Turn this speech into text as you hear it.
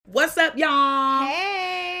What's up, y'all?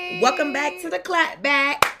 Hey. Welcome back to the clap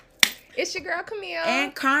back. It's your girl Camille.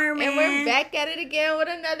 And Carmen. And we're back at it again with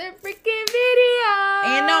another freaking video.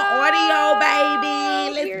 And the audio,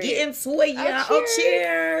 baby. Let's get into it, y'all. Oh,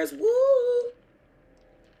 cheers.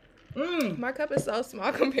 Woo. My cup is so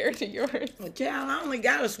small compared to yours. Well, child, I only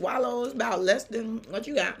got a swallow. It's about less than what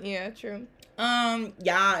you got. Yeah, true.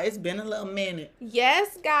 Y'all, it's been a little minute.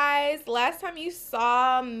 Yes, guys. Last time you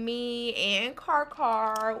saw me and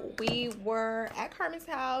Car, we were at Carmen's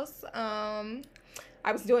house.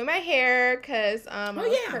 I was doing my hair because I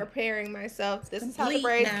was preparing myself. This is how the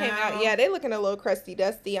braids came out. Yeah, they looking a little crusty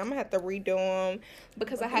dusty. I'm going to have to redo them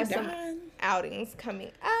because I have some outings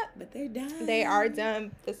coming up. But they're done. They are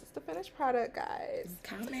done. This is the finished product, guys.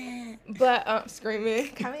 Comment. But, screaming.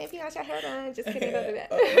 Comment if you want your hair done. Just kidding, don't do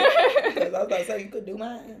that. I was about to say you could do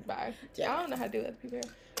mine. Bye. Yeah. I don't know how to do other people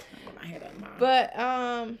hair. My hair done mine. But,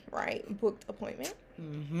 right, booked appointment.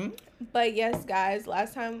 Mm-hmm. But yes, guys,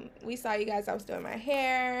 last time we saw you guys, I was doing my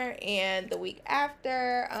hair, and the week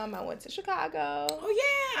after, I went to Chicago.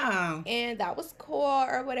 Oh yeah, and that was cool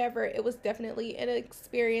or whatever. It was definitely an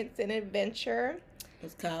experience, an adventure. It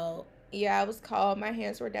was cold. Yeah, it was cold. My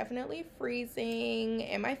hands were definitely freezing,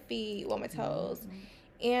 and my feet, well, my toes.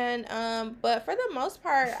 Mm-hmm. And but for the most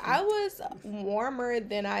part, I was warmer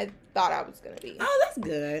than I thought I was gonna be. Oh, that's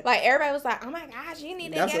good. Like, everybody was like, "Oh my gosh, you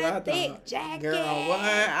need to get a thick jacket." Girl, what?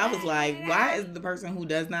 I was like, why is the person who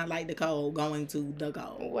does not like the cold going to the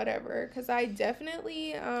cold? Whatever, because I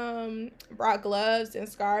definitely brought gloves and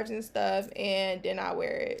scarves and stuff, and did not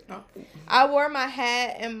wear it. Oh. I wore my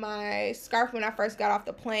hat and my scarf when I first got off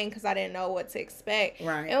the plane because I didn't know what to expect.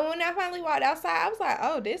 Right. And when I finally walked outside, I was like,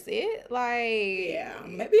 "Oh, this it?" Like, yeah,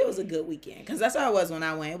 maybe it was a good weekend because that's how it was when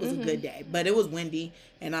I went. It was a good day, but it was windy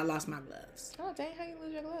and I lost my gloves. Oh dang, how you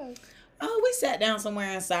lose your gloves? Oh, we sat down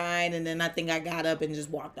somewhere inside, and then I think I got up and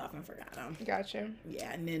just walked off and forgot them. Gotcha.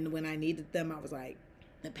 Yeah, and then when I needed them, I was like,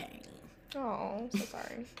 the pain. Oh, so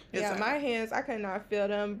sorry. Yeah, my hands, I could not feel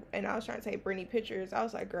them, and I was trying to take Brittany pictures. I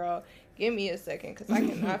was like, girl, give me a second, because I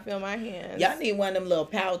cannot feel my hands. Y'all need one of them little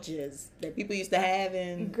pouches that people used to have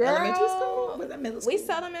in elementary school. Was that middle school? We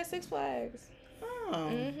sell them at Six Flags. Oh.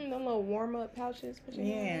 Them little warm-up pouches.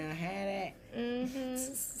 Yeah, I had that. I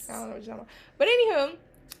don't know what you're talking about. But anywho,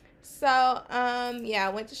 so, yeah, I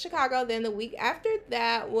went to Chicago. Then the week after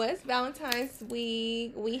that was Valentine's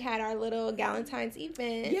week. We had our little Galentine's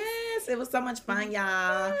event. Yes, it was so much fun,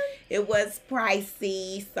 y'all. It was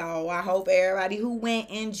pricey, so I hope everybody who went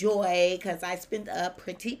enjoyed, because I spent a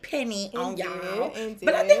pretty penny on y'all.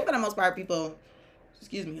 But I think for the most part, people...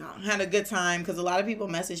 Excuse me, y'all. Had a good time because a lot of people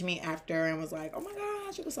messaged me after and was like, "Oh my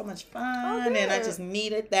gosh, it was so much fun," and I just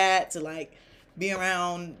needed that to like be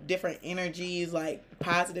around different energies, like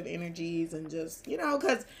positive energies, and just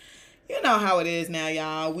because you know how it is now,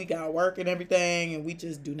 y'all. We got work and everything, and we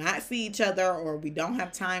just do not see each other, or we don't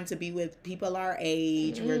have time to be with people our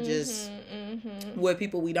age. We're just with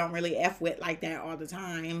people we don't really F with like that all the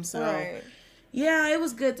time. So. Right. Yeah, it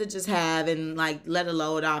was good to just have and like let a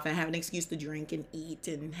load off and have an excuse to drink and eat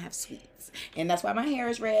and have sweets. And that's why my hair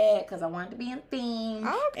is red, because I wanted to be in theme.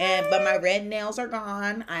 Okay. But my red nails are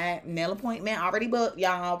gone. Nail appointment already booked,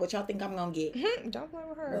 y'all. What y'all think I'm gonna get? Don't play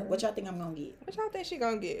with her. What y'all think I'm gonna get? What y'all think she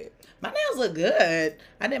gonna get? My nails look good.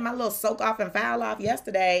 I did my little soak off and file off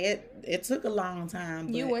yesterday. It took a long time.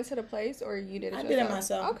 You went to the place or you did it yourself? I did it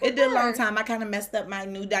myself. Okay, it did a long time. I kind of messed up my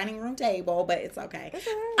new dining room table, but it's okay. It's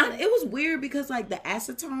all right. It was weird because like the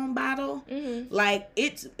acetone bottle, like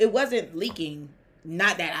it wasn't leaking.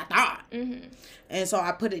 Not that I thought. And so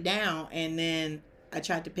I put it down, and then I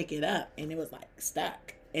tried to pick it up, and it was like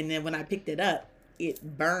stuck. And then when I picked it up, it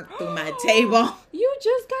burnt through my table. You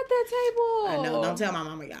just got that table. I know. Don't tell my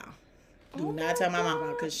mama, y'all. Do not tell my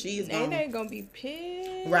mama, because she's gonna be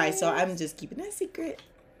pissed. Right, so I'm just keeping that secret.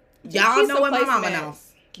 Y'all know what my mama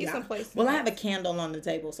knows. Keep some place. Well, I have a candle on the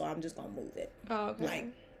table, so I'm just gonna move it. Oh, okay. Like,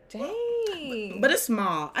 dang. But it's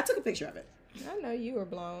small. I took a picture of it. I know you were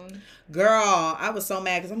blown. Girl, I was so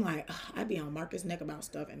mad because I'm like, I be on Marcus' neck about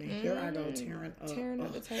stuff, and then here I go tearing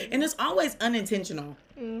up the table. And it's always unintentional.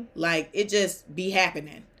 Like, it just be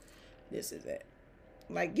happening. This is it.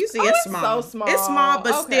 Like, you see, it's small. So small. It's small,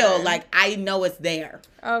 but still, like, I know it's there.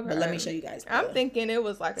 Okay. But let me show you guys. I'm thinking it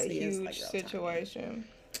was like a huge situation.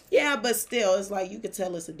 Yeah, but still, it's like you could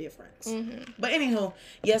tell it's a difference. But anywho,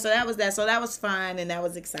 yeah, so that was that. So that was fun and that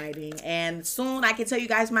was exciting. And soon I can tell you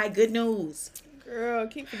guys my good news. Girl,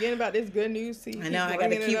 keep forgetting about this good news. I know, I got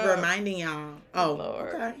to keep reminding y'all. Oh,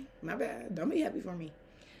 Lord. okay. My bad. Don't be happy for me.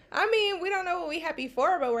 I mean, we don't know what we happy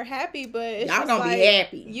for, but we're happy. But it's y'all gonna like, be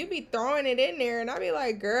happy. You be throwing it in there, and I be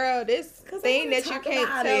like, girl, this thing that you can't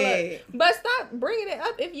tell us. But stop bringing it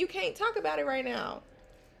up if you can't talk about it right now.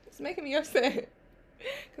 It's making me upset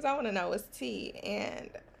because I want to know what's tea, and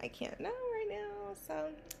I can't know right now. So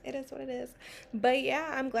it is what it is. But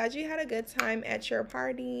yeah, I'm glad you had a good time at your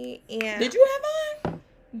party. And did you have fun?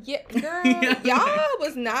 Yeah, girl, y'all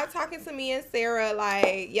was not talking to me and Sarah.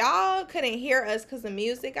 Like, y'all couldn't hear us because of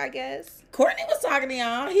music, I guess. Courtney was talking to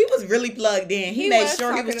y'all. He was really plugged in. He made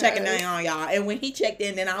sure he was checking in on y'all. And when he checked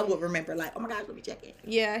in, then I would remember, like, oh my gosh, let me check in.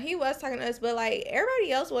 Yeah, he was talking to us, but, like,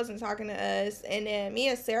 everybody else wasn't talking to us. And then me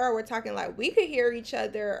and Sarah were talking, like, we could hear each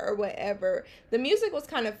other or whatever. The music was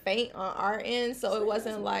kind of faint on our end, so it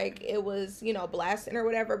wasn't like it was, you know, blasting or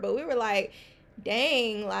whatever. But we were like,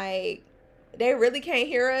 dang, like, they really can't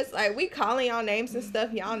hear us. Like, we calling y'all names and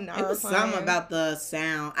stuff. Y'all not It was something about the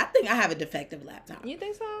sound. I think I have a defective laptop. You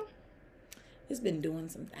think so? It's been doing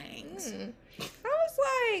some things. I was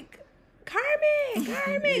like,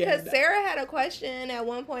 Carmen. Because Sarah had a question at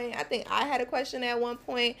one point. I think I had a question at one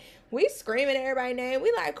point. We screaming everybody's name.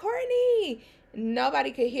 We like, Courtney.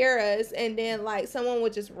 Nobody could hear us. And then, like, someone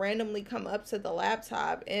would just randomly come up to the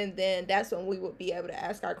laptop. And then that's when we would be able to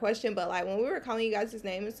ask our question. But, like, when we were calling you guys'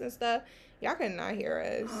 names and stuff, y'all could not hear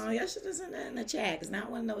us. Oh, y'all should have sent that in the chat because now I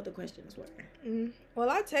want to know what the questions were. Well,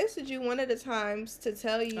 I texted you one of the times to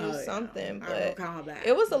tell you something, but call back.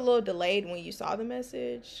 It was a little delayed when you saw the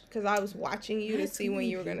message because I was watching you to see when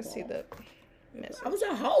you were going to see the message. I was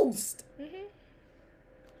a host.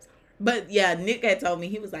 But yeah, Nick had told me,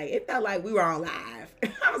 he was like, it felt like we were on live.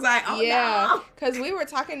 I was like, oh no. Because we were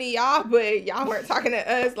talking to y'all, but y'all weren't talking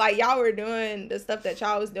to us. Like, y'all were doing the stuff that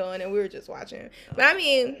y'all was doing, and we were just watching. But I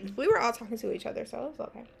mean, we were all talking to each other, so it was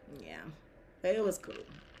okay. Yeah. But it was cool.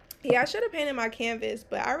 Yeah, I should have painted my canvas,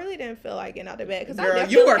 but I really didn't feel like getting out of bed. Because I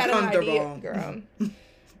definitely you were had comfortable. an idea, girl.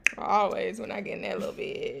 Always when I get in that little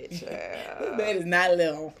bitch. This bed is not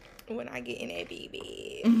little. When I get in that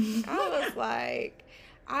baby. I was like,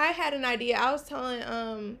 I had an idea. I was telling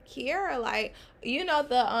Kiara, like, you know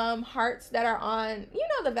the hearts that are on, you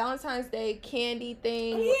know, the Valentine's Day candy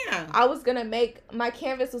thing. Oh, yeah. I was gonna make, my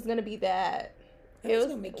canvas was gonna be that. It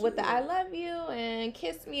was with cute. The I love you and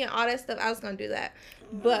kiss me and all that stuff. I was gonna do that.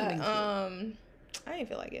 But I didn't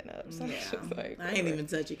feel like getting up. So I ain't even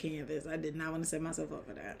touch a canvas. I did not want to set myself up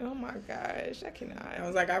for that. Oh my gosh, I cannot. I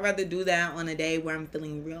was like, I'd rather do that on a day where I'm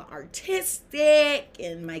feeling real artistic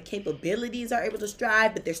and my capabilities are able to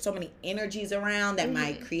strive, but there's so many energies around that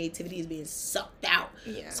my creativity is being sucked out.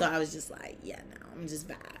 Yeah. So I was just like, yeah, no, I'm just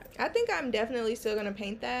vibe. I think I'm definitely still gonna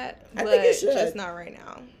paint that, but I think it should. Just not right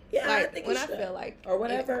now. Yeah, like, I think when I feel like, or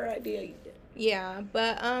whatever idea you did. Yeah,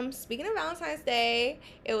 but speaking of Valentine's Day,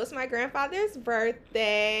 it was my grandfather's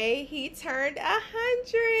birthday. He turned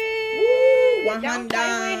 100. Woo, 100. Don't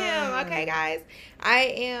play with him, okay, guys?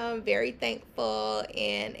 I am very thankful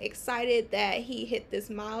and excited that he hit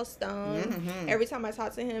this milestone. Every time I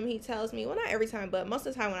talk to him, he tells me, well, not every time, but most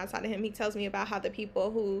of the time when I talk to him, he tells me about how the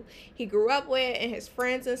people who he grew up with and his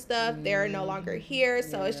friends and stuff, they're no longer here.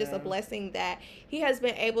 So it's just a blessing that he has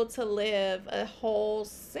been able to live a whole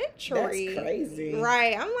century. That's crazy.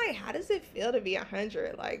 Right. I'm like, how does it feel to be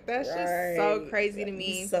 100? Like, that's just so crazy to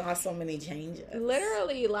me. You saw so many changes.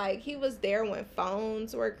 Literally, like, he was there when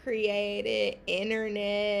phones were created,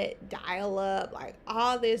 internet, dial-up, like,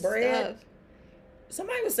 all this stuff.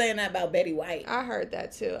 Somebody was saying that about Betty White. I heard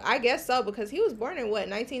that, too. I guess so, because he was born in,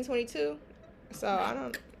 1922? So, I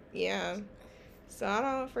don't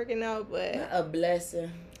freaking know, but... What a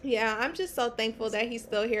blessing. Yeah, I'm just so thankful that he's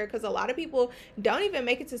still here because a lot of people don't even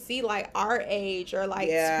make it to see like our age or like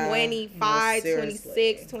 25,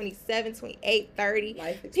 26, 27, 28, 30.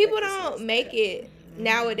 People don't make it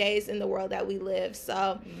nowadays in the world that we live.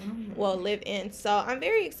 So, live in. So, I'm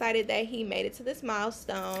very excited that he made it to this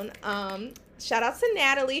milestone. Shout out to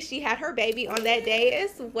Natalie. She had her baby on that day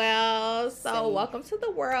as well. So, welcome to the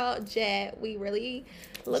world, Jet. We really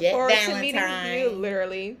look forward to meeting you,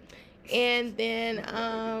 literally. And then,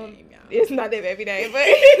 it's not their baby name, but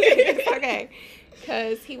it's okay.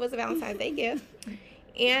 Because he was a Valentine's Day gift.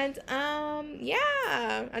 And,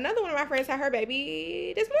 another one of my friends had her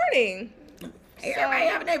baby this morning. Everybody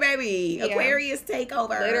having their baby. Yeah. Aquarius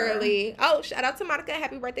takeover. Literally. Oh, shout out to Monica.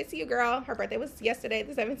 Happy birthday to you, girl. Her birthday was yesterday,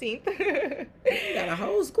 the 17th. Got a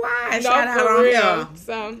whole squad. Shout out on here.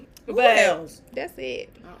 So, who else? That's it.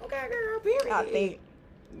 Okay, girl. Period. I think.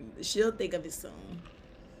 She'll think of it soon.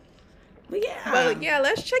 But yeah.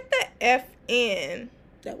 Let's check the FN.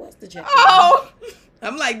 That was the check. Oh!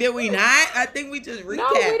 I'm like, did we not? I think we just recapped. No,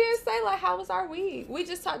 we didn't say, like, how was our week? We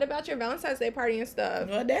just talked about your Valentine's Day party and stuff.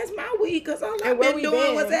 Well, that's my week, because all I've been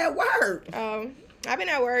doing was at work. I've been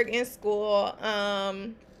at work, in school.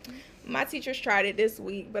 My teachers tried it this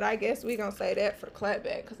week, but I guess we going to say that for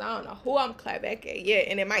clapback, because I don't know who I'm clapback at yet,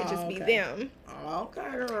 and it might just be them.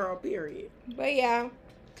 Okay, girl, period. But, yeah.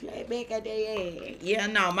 Clapback at their ass. Yeah,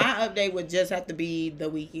 no, my update would just have to be the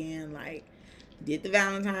weekend, like, did the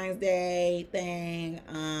Valentine's Day thing.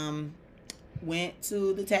 Went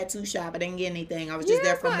to the tattoo shop. I didn't get anything. I was just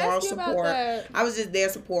there for moral support. I was just there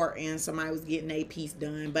supporting. Somebody was getting a piece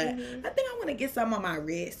done. But I think I want to get some on my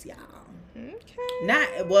wrist, y'all. Okay.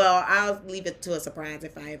 I'll leave it to a surprise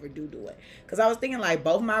if I ever do it. Because I was thinking like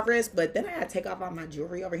both my wrists, but then I got to take off all my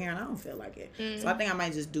jewelry over here and I don't feel like it. So I think I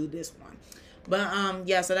might just do this one. But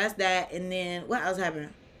yeah, so that's that. And then what else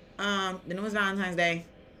happened? Then it was Valentine's Day.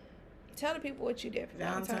 Tell the people what you did for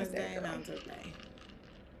Valentine's Day. Valentine's Day.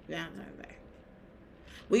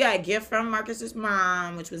 We got a gift from Marcus's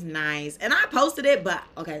mom, which was nice. And I posted it, but,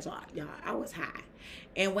 okay, so, y'all, I was high.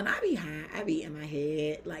 And when I be high, I be in my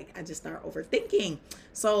head. Like, I just start overthinking.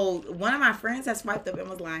 So, one of my friends had swiped up and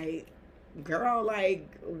was like, girl, like,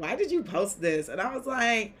 why did you post this? And I was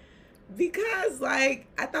like, because, like,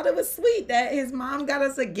 I thought it was sweet that his mom got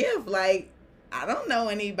us a gift. Like, I don't know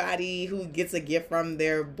anybody who gets a gift from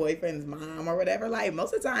their boyfriend's mom or whatever. Like,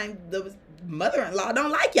 most of the time, the mother-in-law don't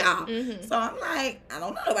like y'all. So I'm like, I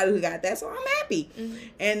don't know nobody who got that, so I'm happy.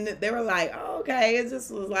 And they were like, oh, okay. It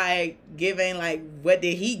just was like giving, like, what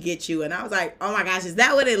did he get you? And I was like, oh my gosh, is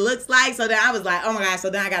that what it looks like? So then I was like, oh my gosh. So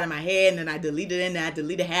then I got it in my head, and then I deleted it, and then I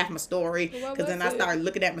deleted half my story. Because then I started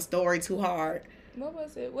looking at my story too hard. What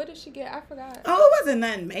was it? What did she get? I forgot. Oh, it wasn't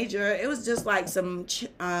nothing major. It was just like some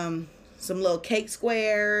little cake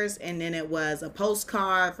squares, and then it was a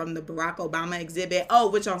postcard from the Barack Obama exhibit.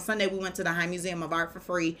 Oh, which on Sunday we went to the High Museum of Art for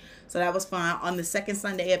free, so that was fun. On the second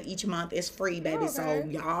Sunday of each month, it's free, baby. So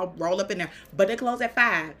y'all roll up in there, but they close at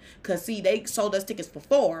 5, cause see, they sold us tickets for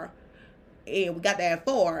 4, and we got there at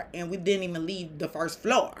 4, and we didn't even leave the first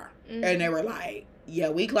floor, and they were like, "Yeah,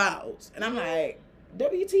 we closed," and I'm like,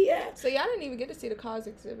 WTF. So y'all didn't even get to see the cause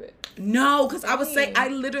exhibit? No, because I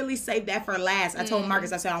literally saved that for last. I told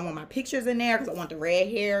Marcus, I said, I want my pictures in there because I want the red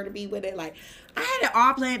hair to be with it. Like, I had it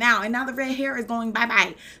all planned out, and now the red hair is going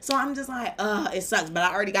bye-bye. So I'm just like, it sucks. But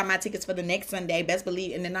I already got my tickets for the next Sunday, best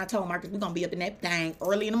believe. And then I told Marcus, we're going to be up in that thing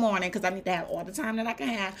early in the morning because I need to have all the time that I can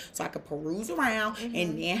have so I could peruse around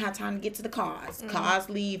and then have time to get to the cause. Cause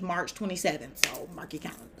leave March 27th. So mark your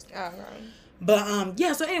calendars. Okay. But,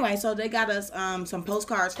 yeah, so anyway, so they got us some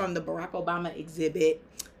postcards from the Barack Obama exhibit.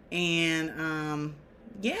 And,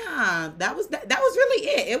 yeah, that was really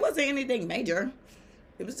it. It wasn't anything major.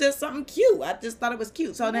 It was just something cute. I just thought it was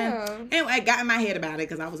cute. So then, anyway, I got in my head about it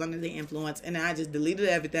because I was under the influence. And then I just deleted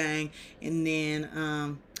everything. And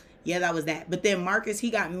then, yeah, that was that. But then Marcus,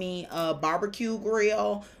 he got me a barbecue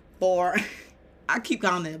grill for, I keep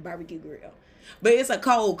calling it a barbecue grill. But it's a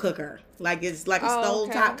coal cooker. Like, it's like a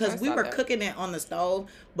stove top. Because we were cooking it on the stove.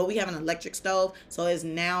 But we have an electric stove. So it's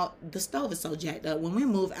now, the stove is so jacked up. When we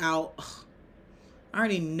move out, I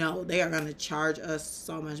already know they are going to charge us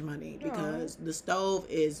so much money. Because the stove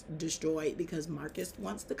is destroyed. Because Marcus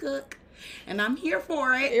wants to cook. And I'm here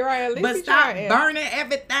for it. You're right. At least but stop burning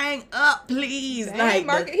everything up, please. Dang, like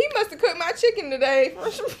Marcus, he must have cooked my chicken today.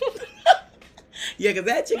 Yeah, because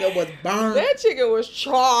that chicken was burned. That chicken was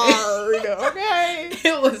charred, okay?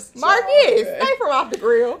 It was charred. Marcus, stay from off the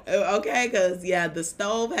grill. Okay, because, yeah, the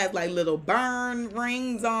stove has, like, little burn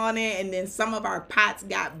rings on it, and then some of our pots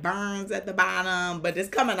got burns at the bottom, but it's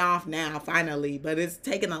coming off now, finally, but it's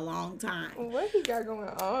taking a long time. What he got going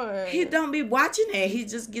on? He don't be watching it. He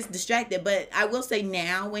just gets distracted, but I will say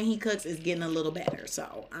now, when he cooks, it's getting a little better,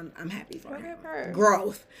 so I'm happy for him.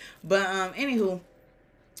 Growth. But, anywho,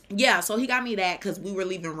 yeah, so he got me that because we were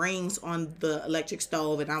leaving rings on the electric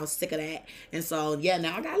stove and I was sick of that. And so, yeah,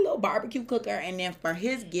 now I got a little barbecue cooker. And then for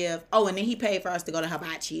his gift, and then he paid for us to go to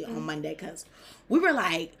Hibachi on Monday because we were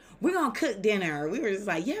like, we're going to cook dinner. We were just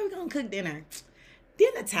like, yeah, we're going to cook dinner. Then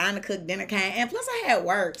the time to cook dinner came. And plus I had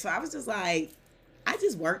work. So I was just like, I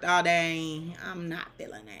just worked all day. I'm not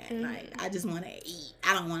feeling that. Like, I just want to eat.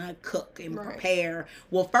 I don't want to cook and prepare.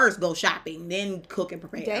 Well, first go shopping, then cook and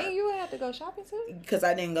prepare. Dang, you had to go shopping too? Because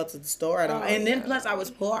I didn't go to the store at all. And then plus I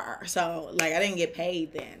was poor. So, like, I didn't get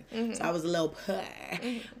paid then. So I was a little poor.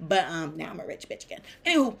 But now I'm a rich bitch again.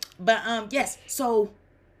 Anywho, but yes. So,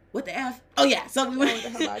 what the F? Oh, yeah. So we went.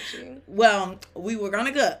 Well, we were going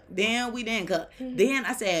to cook. Then we didn't cook. Then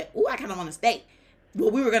I said, I kind of want a steak.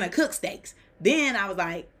 Well, we were going to cook steaks. Then I was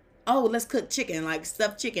like, let's cook chicken, like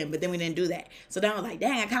stuffed chicken. But then we didn't do that. So then I was like,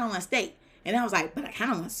 dang, I kind of want steak. And I was like, but I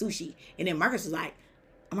kind of want sushi. And then Marcus was like,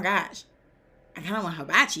 oh my gosh, I kind of want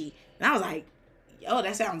hibachi. And I was like, yo,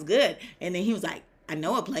 that sounds good. And then he was like, I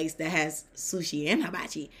know a place that has sushi and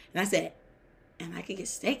hibachi. And I said, and I could get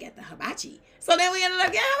steak at the hibachi. So then we ended up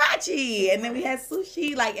getting hibachi. And then we had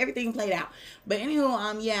sushi. Like, everything played out. But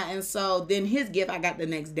anywho, yeah. And so then his gift I got the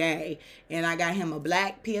next day. And I got him a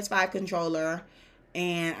black PS5 controller.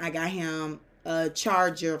 And I got him a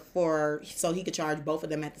charger so he could charge both of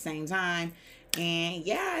them at the same time. And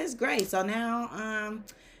yeah, it's great. So now,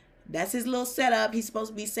 that's his little setup. He's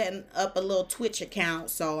supposed to be setting up a little Twitch account.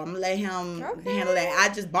 So I'm going to let him handle that.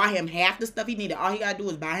 I just bought him half the stuff he needed. All he got to do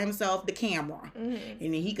is buy himself the camera. And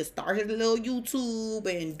then he could start his little YouTube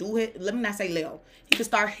and do it. Let me not say little. He could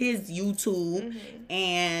start his YouTube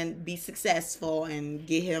and be successful and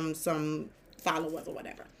get him some followers or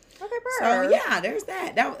whatever. Okay, so yeah, there's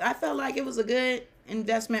that. I felt like it was a good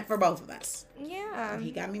investment for both of us. Yeah.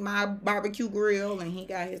 He got me my barbecue grill and he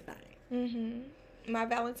got his thing. My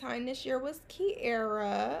Valentine this year was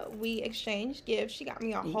Kiara. We exchanged gifts. She got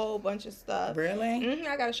me a whole bunch of stuff. Really?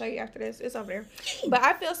 I gotta show you after this. It's over there. But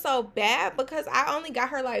I feel so bad because I only got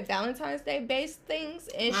her like Valentine's Day based things,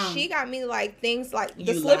 and she got me like things like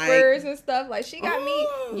the slippers and stuff. Like she got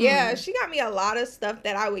me, she got me a lot of stuff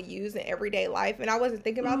that I would use in everyday life, and I wasn't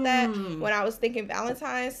thinking about that when I was thinking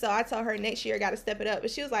Valentine's. So I told her next year I got to step it up,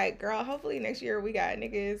 but she was like, "Girl, hopefully next year we got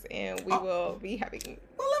niggas and we will be having."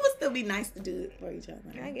 Well, it would still be nice to do it for each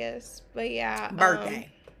other, I guess. But yeah. Birthday.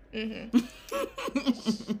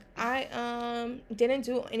 I didn't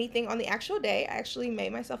do anything on the actual day. I actually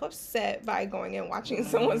made myself upset by going and watching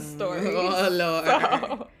someone's story. Oh, Lord.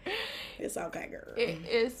 So, it's okay, girl. It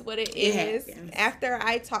is what it is. Happens. After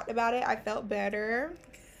I talked about it, I felt better.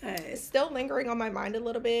 Good. It's still lingering on my mind a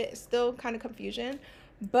little bit. Still kind of confusion.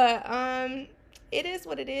 But it is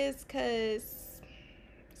what it is, because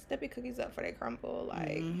step your cookies up for they crumble.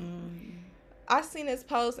 Like, I seen this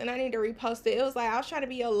post and I need to repost it. It was like, I was trying to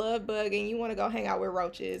be your love bug and you want to go hang out with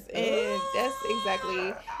roaches. And that's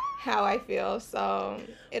exactly how I feel. So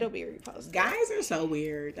it'll be reposted. Guys are so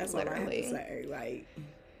weird. That's literally all I have to say. Like,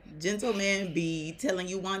 gentlemen be telling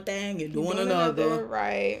you one thing and doing another.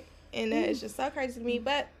 Right. And that is just so crazy to me.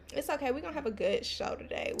 But it's okay. We're going to have a good show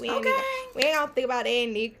today. We ain't gonna think about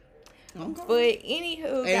it, Nick. Okay. But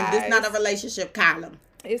anywho, guys. And this not a relationship column.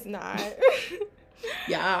 It's not.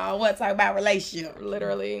 Y'all want to talk about relationship.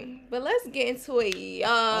 Literally. But let's get into it, y'all.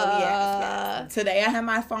 Oh, yes. Today I have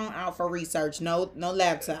my phone out for research. No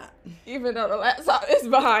laptop. Don't know the laptop is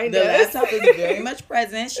behind us. The laptop is very much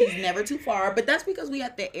present. She's never too far. But that's because we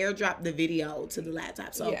have to airdrop the video to the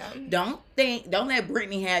laptop. So don't let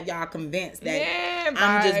Brittany have y'all convinced that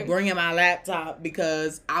I'm just bringing my laptop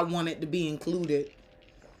because I want it to be included.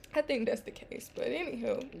 I think that's the case, but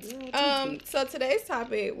anywho. So today's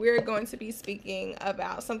topic, we're going to be speaking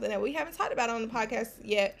about something that we haven't talked about on the podcast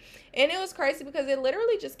yet. And it was crazy because it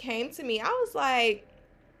literally just came to me. I was like,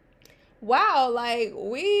 wow, like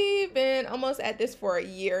we've been almost at this for a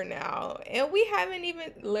year now. And we haven't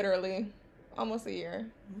even, literally, almost a year.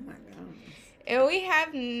 Oh my God. And we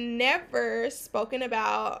have never spoken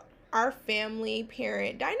about our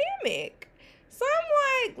family-parent dynamic. So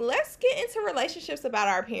I'm like, let's get into relationships about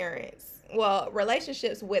our parents. Well,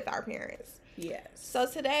 relationships with our parents. Yes. So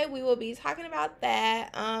today we will be talking about that.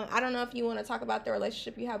 I don't know if you want to talk about the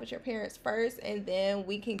relationship you have with your parents first, and then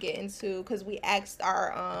we can get into, because we asked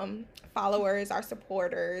our followers, our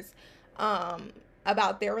supporters,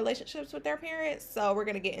 about their relationships with their parents. So we're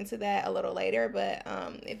going to get into that a little later. But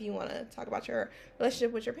if you want to talk about your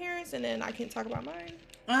relationship with your parents, and then I can talk about mine.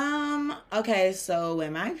 Okay, so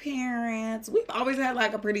with my parents, we've always had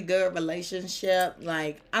like a pretty good relationship.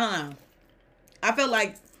 Like, I don't know. I feel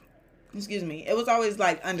like, it was always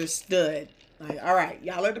like understood. Like, all right,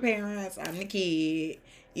 y'all are the parents, I'm the kid.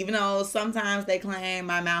 Even though sometimes they claim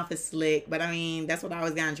my mouth is slick, but I mean, that's what I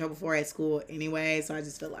always got in trouble for at school anyway. So I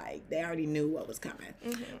just feel like they already knew what was coming.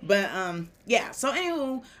 But, yeah. So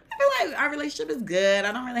anywho, I feel like our relationship is good.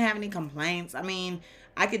 I don't really have any complaints. I mean,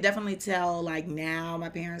 I could definitely tell, like, now my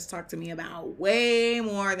parents talk to me about way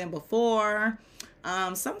more than before.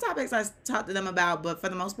 Some topics I talk to them about, but for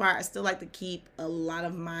the most part, I still like to keep a lot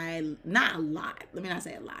of my, not a lot, let me not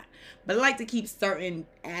say a lot, but I like to keep certain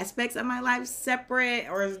aspects of my life separate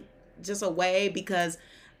or just away because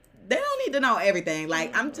they don't need to know everything.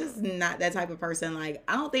 Like, I'm just not that type of person. Like,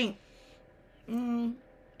 I don't think,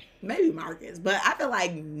 maybe Marcus, but I feel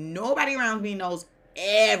like nobody around me knows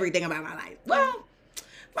everything about my life. Well,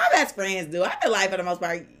 my best friends do. I feel like for the most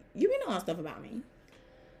part, you be knowing stuff about me.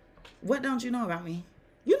 What don't you know about me?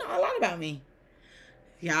 You know a lot about me.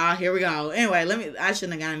 Y'all, here we go. Anyway, I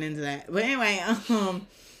shouldn't have gotten into that. But anyway,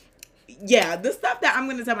 yeah, the stuff that I'm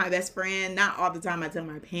going to tell my best friend, not all the time I tell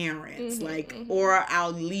my parents. Or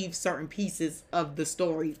I'll leave certain pieces of the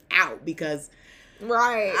story out because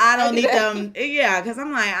I don't need them. Yeah, because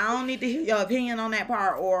I'm like, I don't need to hear your opinion on that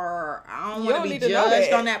part, or I don't want to be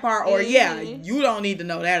judged on that part, or you don't need to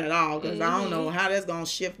know that at all because I don't know how that's going to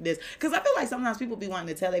shift this. Because I feel like sometimes people be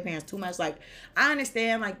wanting to tell their parents too much. Like, I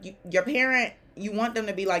understand, like, your parent, you want them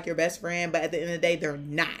to be like your best friend, but at the end of the day, they're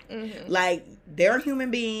not. Like, they're a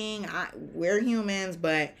human being. We're humans,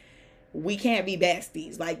 but we can't be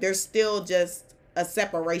besties. Like, there's still just a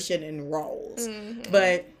separation in roles.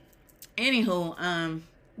 But anywho,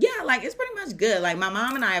 yeah, like, it's pretty much good. Like, my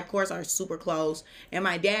mom and I, of course, are super close. And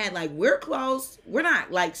my dad, like, we're close. We're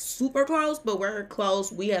not, like, super close, but we're close.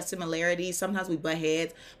 We have similarities. Sometimes we butt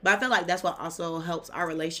heads. But I feel like that's what also helps our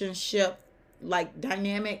relationship, like,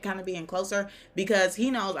 dynamic kind of being closer. Because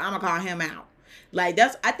he knows I'm going to call him out. Like,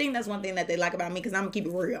 I think that's one thing that they like about me, because I'm going to keep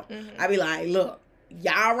it real. I be like, look,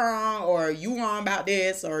 y'all wrong, or you wrong about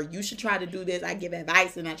this, or you should try to do this. I give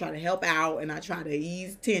advice and I try to help out and I try to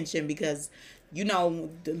ease tension because, you know,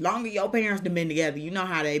 the longer your parents have been together, you know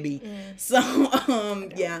how they be. So,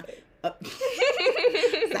 yeah.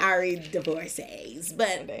 Sorry, divorcees,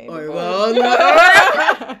 but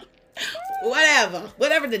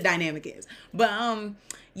whatever the dynamic is. But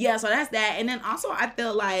yeah, so that's that. And then also I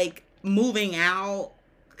feel like moving out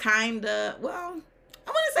kind of, well, I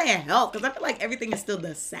wouldn't say it helped, because I feel like everything is still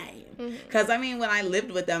the same. Because, I mean, when I lived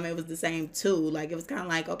with them, it was the same, too. Like, it was kind of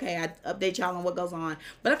like, okay, I update y'all on what goes on.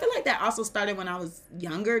 But I feel like that also started when I was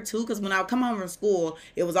younger, too. Because when I would come home from school,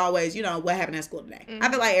 it was always, you know, what happened at school today. I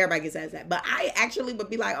feel like everybody gets asked that. But I actually would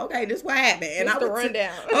be like, okay, this is what happened. And I would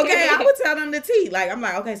rundown. Okay, I would tell them the tea. Like, I'm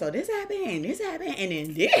like, okay, so this happened, and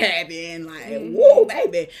then this happened. Like, whoa,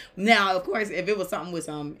 baby. Now, of course, if it was something with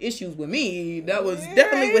some issues with me, that was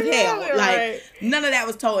definitely withheld. Like, none of that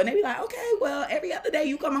was told. And they be like, okay, well, every other day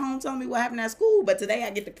you come home telling me what happened at school, but today I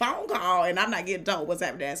get the phone call and I'm not getting told what's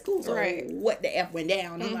happening at school. So what the F went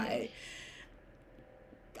down? I'm like,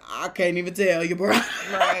 I can't even tell you, bro.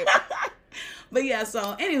 Right. But yeah,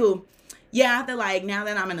 so anywho, yeah, I feel like now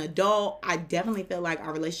that I'm an adult, I definitely feel like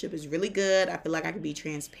our relationship is really good. I feel like I can be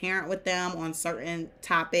transparent with them on certain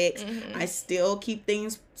topics. I still keep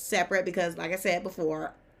things separate because, like I said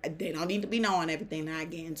before, they don't need to be knowing everything that I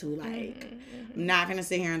get into. Like, I'm not going to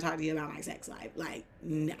sit here and talk to you about my sex life. Like,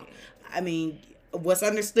 no. I mean, what's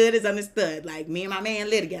understood is understood. Like, me and my man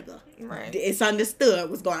live together. Right. It's understood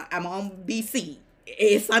what's going on. I'm on BC.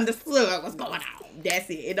 It's understood what's going on. That's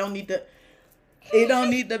it. It don't need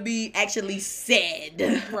to be actually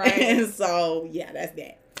said. Right. And so, yeah, that's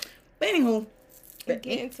that. But anywho. Get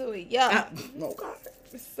into it. Yeah. Okay.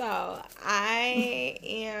 So, I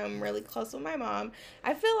am really close with my mom.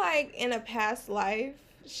 I feel like in a past life,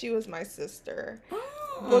 she was my sister.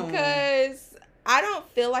 Because I don't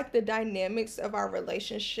feel like the dynamics of our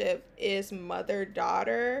relationship is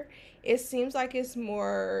mother-daughter. It seems like it's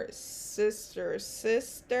more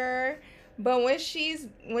sister-sister. But when she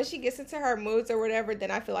gets into her moods or whatever,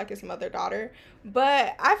 then I feel like it's mother-daughter.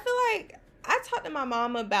 But I feel like I talked to my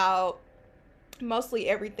mom about mostly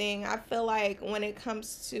everything. I feel like when it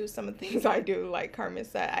comes to some of the things I do, like Carmen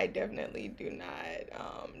said, I definitely do not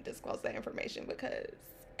disclose that information because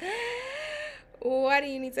why do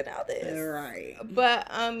you need to know this? Right. But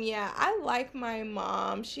yeah, I like my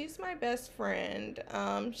mom. She's my best friend.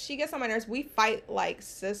 She gets on my nerves. We fight like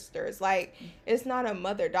sisters. Like, it's not a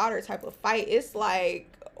mother-daughter type of fight. It's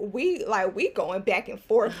like we going back and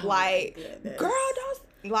forth. Like, girl, don't.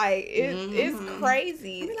 Like, it's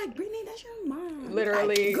crazy. I be like, Brittany, that's your mom.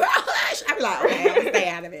 Literally. Like, gosh. I be like, okay, I'm going to stay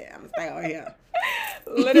out of it. I'm going to stay over here.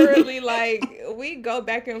 Literally, like, we go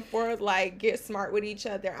back and forth, like, get smart with each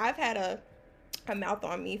other. I've had a mouth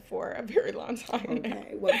on me for a very long time.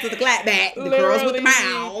 Okay, welcome to the clap back. The girls with the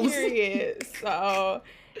mouths. Period. So,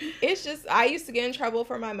 it's just, I used to get in trouble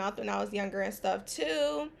for my mouth when I was younger and stuff,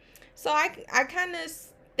 too. So, I kind of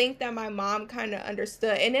think that my mom kind of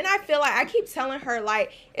understood. And then I feel like I keep telling her,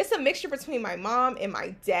 like, it's a mixture between my mom and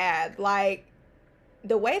my dad. Like,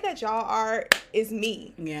 the way that y'all are is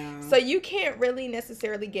me. Yeah. So you can't really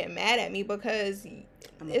necessarily get mad at me because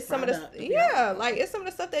it's some of the it's some of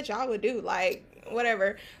the stuff that y'all would do, like,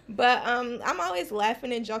 whatever. But I'm always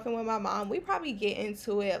laughing and joking with my mom. We probably get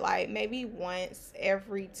into it like maybe once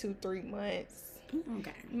every 2-3 months.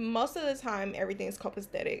 Okay. Most of the time everything's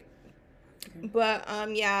copacetic. But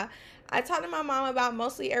yeah, I talked to my mom about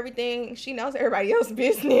mostly everything. She knows everybody else's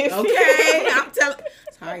business. Okay, I'm telling.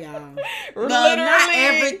 Sorry, y'all. No, not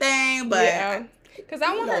everything, but yeah. Because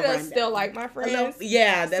I want her to still like my friends.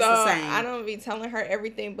 Yeah, that's the same. I don't be telling her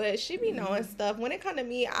everything, but she be knowing stuff. When it comes to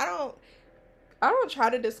me, I don't try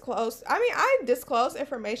to disclose. I mean, I disclose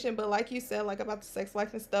information, but like you said, like about the sex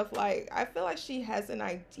life and stuff, like I feel like she has an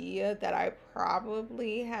idea that I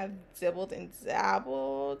probably have dibbled and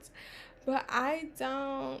dabbled, but I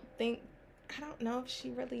don't know if she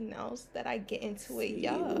really knows that I get into it.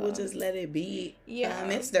 Yeah, we'll just let it be a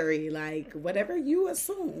mystery. Like whatever you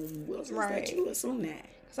assume, we'll just let you assume that.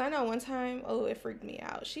 Because I know one time, it freaked me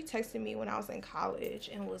out. She texted me when I was in college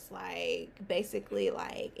and was like, basically,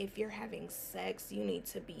 like, if you're having sex, you need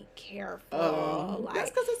to be careful. Like, that's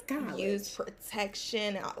because it's college. Use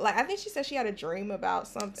protection. Like, I think she said she had a dream about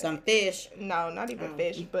something. Some fish. No, not even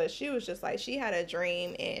fish. But she was just like, she had a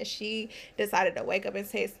dream and she decided to wake up and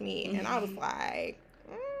text me. Mm-hmm. And I was like,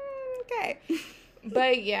 okay.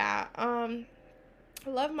 But yeah, I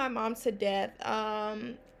love my mom to death.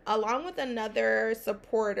 Along with another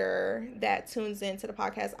supporter that tunes into the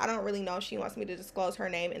podcast. I don't really know if she wants me to disclose her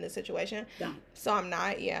name in the situation. No. So I'm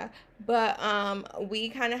not, But we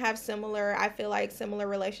kind of have similar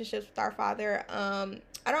relationships with our father. I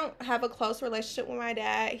don't have a close relationship with my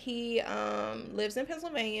dad. He lives in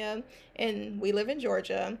Pennsylvania and we live in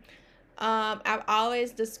Georgia. I've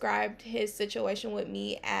always described his situation with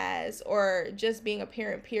me as, or just being a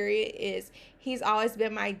parent, period, is he's always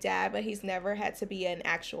been my dad, but he's never had to be an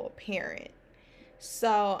actual parent.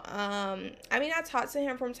 So, I mean, I talk to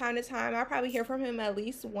him from time to time. I probably hear from him at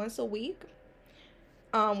least once a week,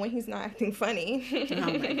 when he's not acting funny. Oh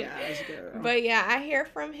my gosh, girl. But yeah, I hear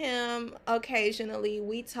from him occasionally.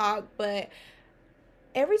 We talk, but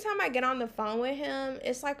every time I get on the phone with him,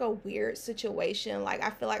 it's like a weird situation. Like,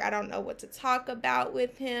 I feel like I don't know what to talk about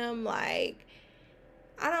with him. Like,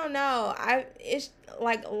 I don't know. It's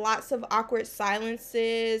like lots of awkward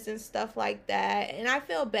silences and stuff like that. And I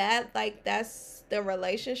feel bad. Like, that's the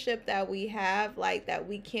relationship that we have. Like, that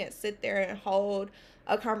we can't sit there and hold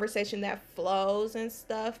a conversation that flows and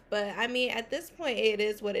stuff. But, I mean, at this point, it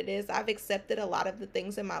is what it is. I've accepted a lot of the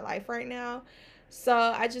things in my life right now. So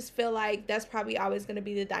I just feel like that's probably always going to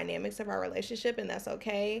be the dynamics of our relationship, and that's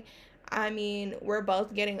okay. I mean, we're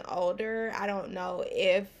both getting older. I don't know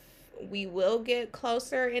if we will get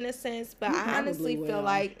closer in a sense, but I honestly feel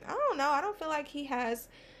like, I don't know. I don't feel like he has,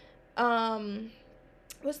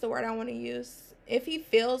 what's the word I want to use? If he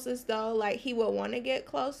feels as though like he would want to get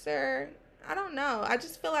closer, I don't know. I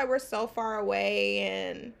just feel like we're so far away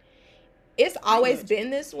and it's always been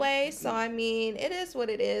this way. So, I mean, it is what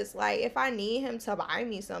it is. Like, if I need him to buy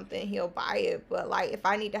me something, he'll buy it. But, like, if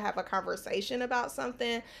I need to have a conversation about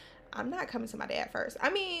something, I'm not coming to my dad first. I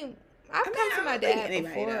mean, I've come to my dad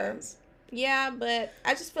before. Yeah, but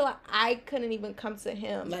I just feel like I couldn't even come to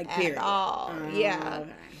him at all. Yeah.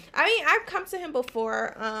 Okay. I mean, I've come to him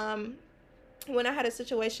before. When I had a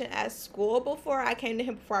situation at school before, I came to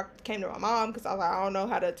him before I came to my mom because I was like, I don't know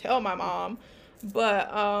how to tell my mom.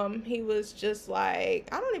 But he was just like,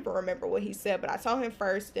 I don't even remember what he said, but I told him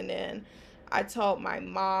first and then I told my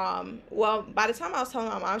mom. Well, by the time I was telling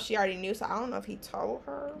my mom, she already knew, so I don't know if he told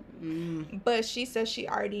her. But she said she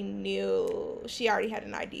already knew. She already had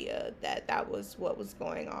an idea that was what was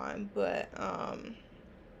going on. But,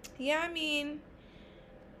 yeah, I mean,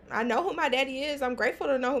 I know who my daddy is. I'm grateful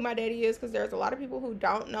to know who my daddy is because there's a lot of people who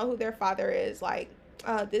don't know who their father is. Like,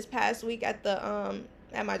 this past week at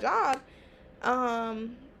my job,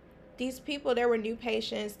 these people, there were new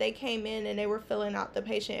patients. They came in and they were filling out the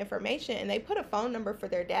patient information and they put a phone number for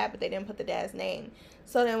their dad, but they didn't put the dad's name.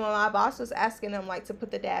 So then when my boss was asking them like to put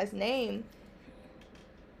the dad's name,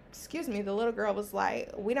 the little girl was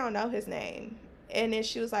like, we don't know his name. And then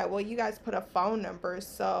she was like, well, you guys put a phone number,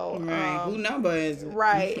 so right. Who number is it?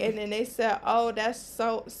 Right. And then they said, oh, that's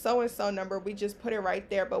so-and-so number. We just put it right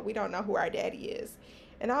there, but we don't know who our daddy is.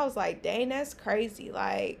 And I was like, dang, that's crazy.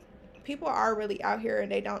 Like, people are really out here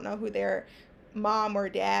and they don't know who their mom or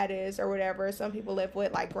dad is or whatever. Some people live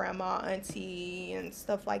with like grandma, auntie, and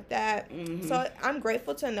stuff like that. Mm-hmm. So I'm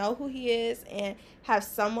grateful to know who he is and have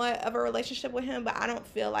somewhat of a relationship with him, but I don't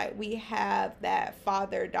feel like we have that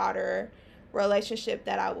father-daughter relationship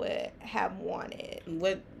that I would have wanted.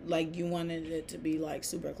 What, like, you wanted it to be like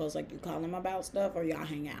super close, like you call him about stuff or y'all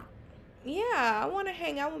hang out? Yeah, I want to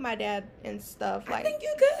hang out with my dad and stuff. Like, I think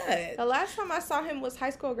you could. The last time I saw him was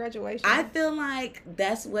high school graduation. I feel like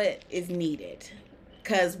that's what is needed.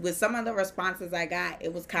 Because with some of the responses I got,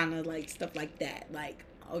 it was kind of like stuff like that. Like,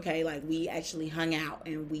 okay, like we actually hung out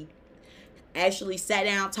and we actually sat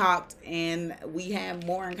down, talked, and we have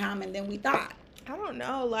more in common than we thought. I don't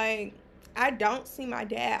know. Like, I don't see my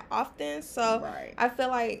dad often. So right. I feel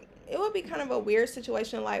like it would be kind of a weird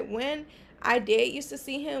situation. Like, when I did used to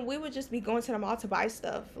see him, we would just be going to the mall to buy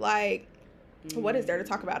stuff. Like, what is there to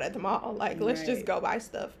talk about at the mall? Like, let's just go buy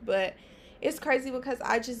stuff. But it's crazy because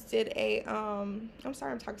I just did a I'm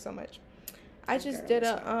sorry I'm talking so much. I just did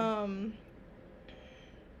a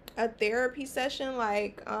therapy session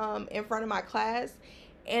like in front of my class,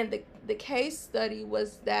 and the case study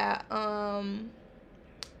was that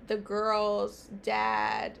the girl's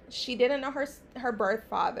dad, she didn't know her birth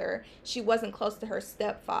father. She wasn't close to her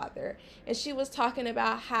stepfather. And she was talking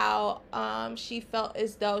about how she felt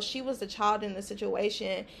as though she was the child in the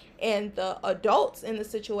situation and the adults in the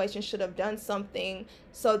situation should have done something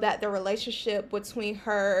so that the relationship between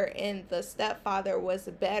her and the stepfather was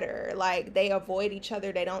better. Like, they avoid each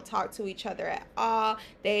other. They don't talk to each other at all.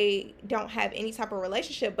 They don't have any type of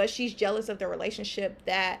relationship, but she's jealous of the relationship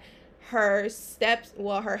that her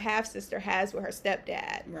half sister has with her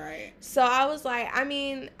stepdad. Right. So I was like, I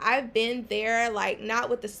mean, I've been there, like, not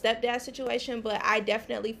with the stepdad situation, but I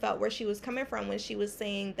definitely felt where she was coming from when she was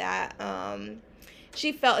saying that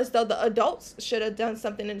she felt as though the adults should have done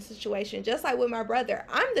something in the situation. Just like with my brother,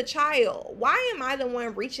 I'm the child. Why am I the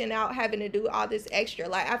one reaching out, having to do all this extra?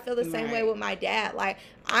 Like, I feel the same way with my dad. Like,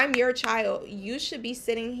 I'm your child. You should be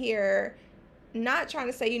sitting here, not trying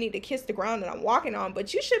to say you need to kiss the ground that I'm walking on,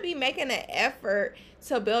 but you should be making an effort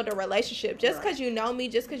to build a relationship. Just because you know me,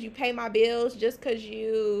 just because you pay my bills, just because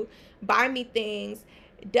you buy me things,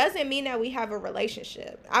 doesn't mean that we have a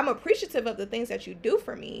relationship. I'm appreciative of the things that you do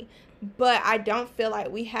for me, but I don't feel like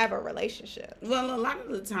we have a relationship. Well, a lot of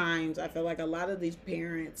the times, I feel like a lot of these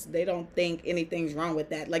parents, they don't think anything's wrong with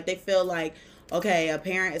that. Like, they feel like, okay, a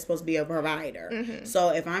parent is supposed to be a provider. Mm-hmm. So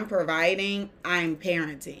if I'm providing, I'm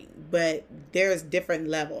parenting. But there's different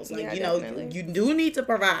levels. Like, definitely. You do need to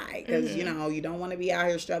provide because, mm-hmm. You don't want to be out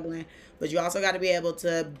here struggling. But you also got to be able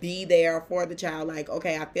to be there for the child. Like,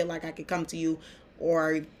 okay, I feel like I could come to you,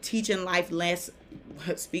 or teaching life less.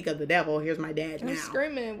 Speak of the devil, here's my dad now. I'm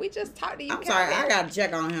screaming. We just talked to you. I'm sorry, I got to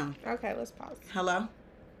check on him. Okay, let's pause. Hello?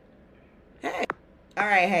 Hey. All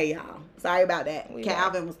right, hey y'all. Sorry about that.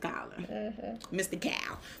 Calvin was calling. Mr.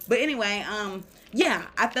 Cal. But anyway, yeah,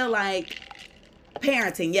 I feel like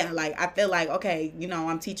parenting, I feel like, okay,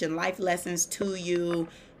 I'm teaching life lessons to you.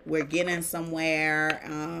 We're getting somewhere.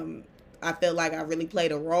 I feel like I really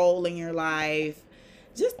played a role in your life.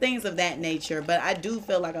 Just things of that nature. But I do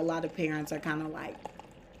feel like a lot of parents are kind of like,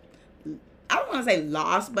 I don't want to say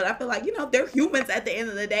lost, but I feel like, they're humans at the end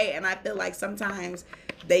of the day. And I feel like sometimes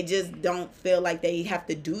they just don't feel like they have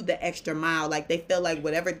to do the extra mile. Like, they feel like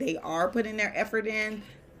whatever they are putting their effort in,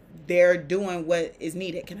 they're doing what is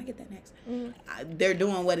needed. Can I get that next? Mm-hmm. They're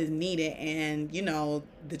doing what is needed, and,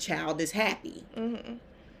 the child is happy. Mm-hmm.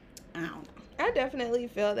 I don't know. I definitely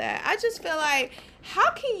feel that. I just feel like,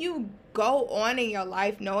 how can you go on in your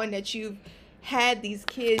life knowing that you've had these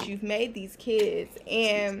kids, you've made these kids,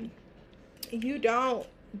 and you don't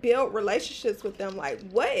build relationships with them? Like,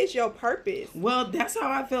 what is your purpose? Well, that's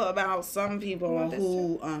how I feel about some people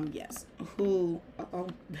who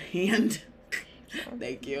hand.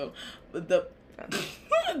 Thank you. The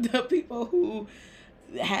people who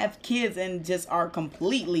have kids and just are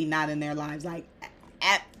completely not in their lives, like,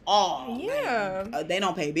 at all. Yeah. Like, they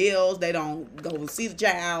don't pay bills. They don't go see the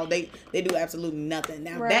child. They do absolutely nothing.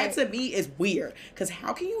 Now, that to me is weird, because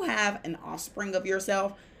how can you have an offspring of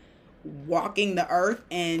yourself walking the earth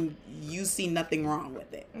and you see nothing wrong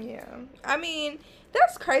with it? Yeah. I mean,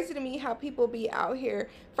 that's crazy to me how people be out here.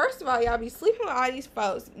 First of all, y'all be sleeping with all these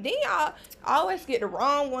folks. Then y'all always get the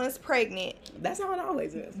wrong ones pregnant. That's how it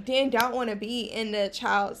always is. Then don't want to be in the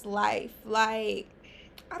child's life. Like,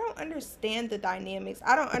 I don't understand the dynamics.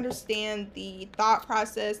 I don't understand the thought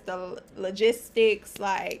process, the logistics.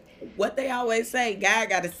 Like, what they always say, God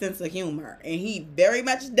got a sense of humor. And he very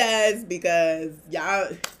much does, because y'all,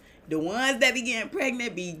 the ones that be getting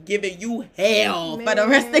pregnant be giving you hell for the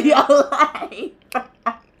rest of your life.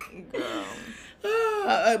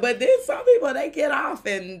 Girl. But then some people, they get off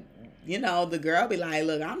and, the girl be like,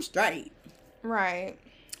 look, I'm straight. Right.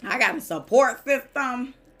 I got a support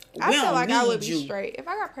system. I feel like I would be straight. If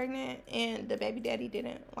I got pregnant and the baby daddy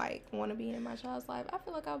didn't, want to be in my child's life, I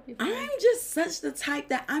feel like I would be fine. I'm just such the type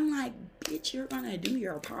that I'm like, bitch, you're going to do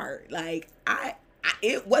your part. Like,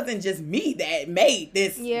 it wasn't just me that made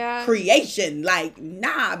this creation. Like,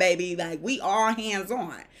 nah, baby. Like, we all hands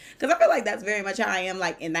on. Because I feel like that's very much how I am,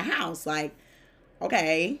 like, in the house. Like,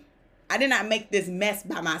 okay, I did not make this mess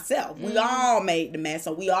by myself. We all made the mess,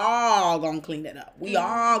 so we all gonna clean it up. We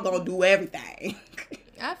all gonna do everything.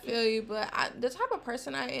 I feel you, but the type of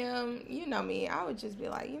person I am, you know me, I would just be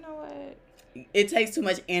like, you know what? It takes too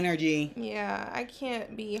much energy. Yeah, I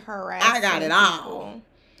can't be harassed. I got it all.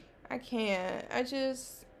 I can't. I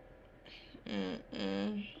just...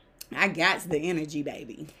 I got the energy,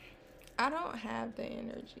 baby. I don't have the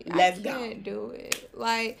energy. Let's go. I can't do it.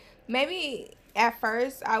 Like, maybe at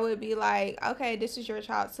first I would be like, okay, this is your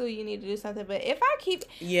child too. You need to do something. But if I keep,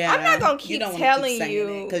 I'm not gonna keep telling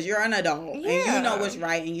you because you're an adult and you know what's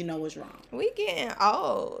right and you know what's wrong. We getting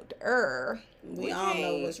older. We all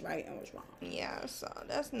know what's right and what's wrong. Yeah, so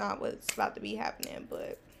that's not what's about to be happening.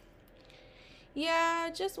 But yeah,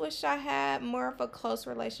 I just wish I had more of a close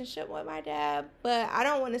relationship with my dad. But I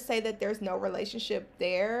don't want to say that there's no relationship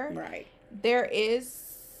there. Right. There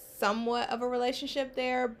is somewhat of a relationship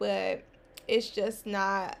there, but it's just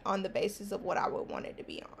not on the basis of what I would want it to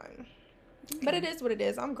be on. Okay. But it is what it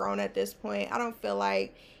is. I'm grown at this point. I don't feel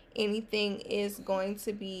like anything is going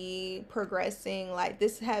to be progressing. Like,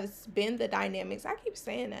 this has been the dynamics. I keep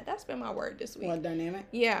saying that. That's been my word this week. What dynamic?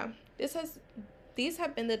 Yeah. These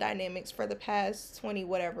have been the dynamics for the past 20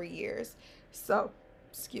 whatever years. So,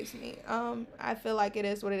 excuse me. I feel like it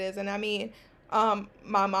is what it is. And I mean,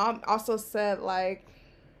 my mom also said, like,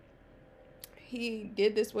 he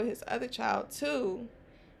did this with his other child too.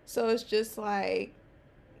 So it's just like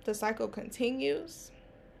the cycle continues.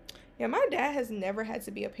 Yeah, my dad has never had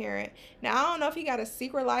to be a parent. Now, I don't know if he got a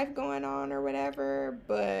secret life going on or whatever,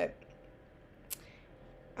 but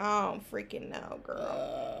I don't freaking know,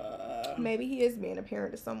 girl. Maybe he is being a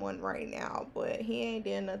parent to someone right now, but he ain't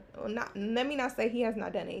done let me not say he has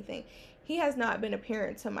not done anything. He has not been a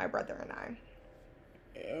parent to my brother and I.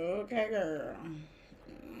 Okay, girl.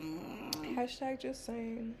 Hashtag just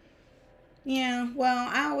saying. Yeah, well,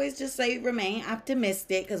 I always just say remain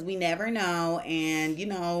optimistic because we never know. And, you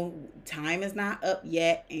know, time is not up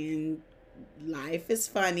yet and life is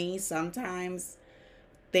funny. Sometimes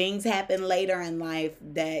things happen later in life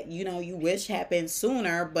that, you know, you wish happened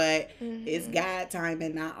sooner, but it's God time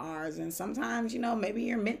and not ours. And sometimes, you know, maybe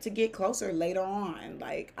you're meant to get closer later on.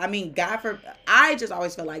 Like, I mean, I just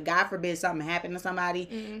always feel like God forbid something happened to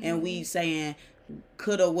somebody and we saying,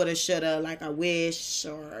 coulda, woulda, shoulda, like I wish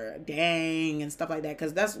or dang and stuff like that,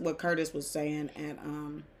 because that's what Curtis was saying at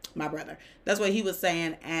my brother. That's what he was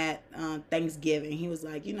saying at Thanksgiving. He was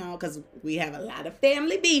like, you know, because we have a lot of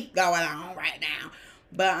family beef going on right now.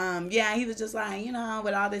 But yeah, he was just like, you know,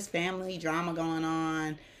 with all this family drama going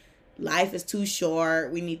on, life is too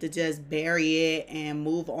short. We need to just bury it and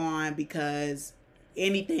move on because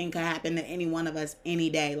anything could happen to any one of us any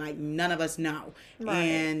day. Like, none of us know. Right.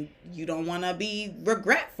 And you don't want to be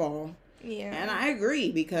regretful. Yeah. And I agree,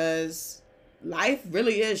 because life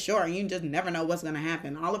really is short and you just never know what's going to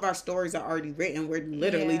happen. All of our stories are already written. We're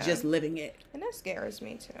literally just living it. And that scares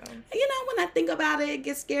me too. You know, when I think about it, it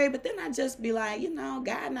gets scary. But then I just be like, you know,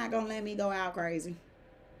 God not going to let me go out crazy.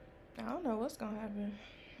 I don't know what's going to happen.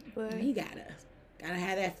 But He got us. Gotta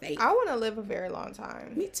have that faith. I want to live a very long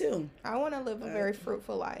time. Me too. I want to live a very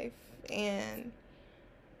fruitful life. And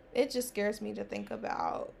it just scares me to think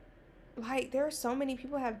about, like, there are so many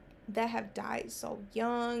people that have died so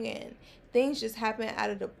young and things just happen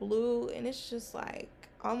out of the blue. And it's just like,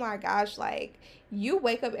 oh my gosh, like, you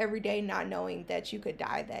wake up every day not knowing that you could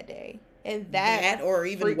die that day. And that or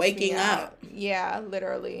even waking up. Yeah,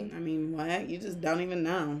 literally. I mean, what? You just don't even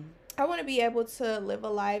know. I want to be able to live a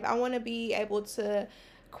life. I want to be able to,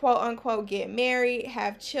 quote unquote, get married,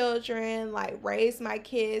 have children, like raise my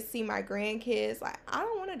kids, see my grandkids. Like, I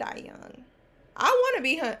don't want to die young. I want to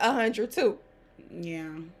be 100 too.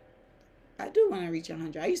 Yeah. I do want to reach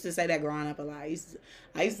 100. I used to say that growing up a lot. I used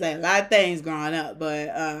to say a lot of things growing up, but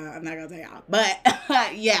I'm not going to tell y'all.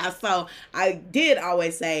 But yeah, so I did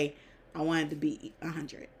always say I wanted to be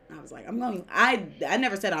 100. I was like, I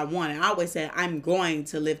never said I wanted. I always said I'm going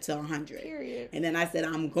to live till 100. Period. And then I said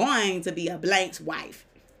I'm going to be a blank's wife.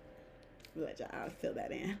 Let y'all fill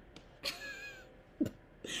that in.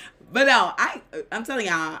 But no, I'm telling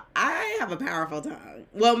y'all, I have a powerful tongue.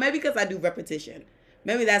 Well, maybe because I do repetition.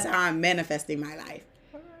 Maybe that's how I'm manifesting my life.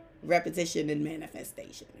 Repetition and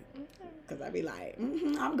manifestation. Because I be like,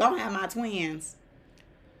 I'm going to have my twins.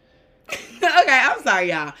 Okay, I'm sorry,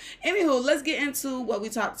 y'all. Anywho, let's get into what we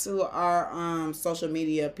talked to our social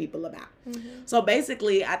media people about. So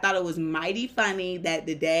basically, I thought it was mighty funny that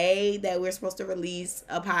the day that we're supposed to release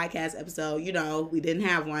a podcast episode, you know, we didn't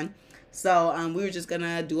have one. So we were just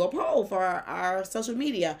gonna do a poll for our social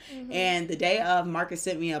media. And the day of, Marcus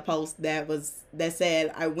sent me a post that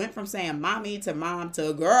said, I went from saying mommy to mom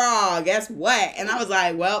to girl, guess what? And I was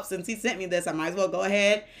like, well, since he sent me this, I might as well go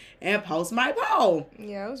ahead and post my poll.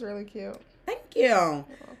 Yeah, it was really cute. Thank you.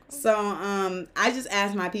 So I just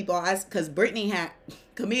asked my people, because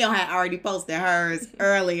Camille had already posted hers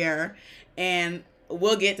earlier, and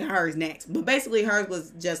we'll get to hers next. But basically hers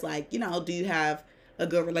was just like, you know, do you have a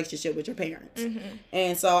good relationship with your parents?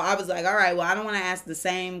 And so I was like, all right, well, I don't want to ask the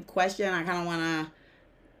same question. I kind of want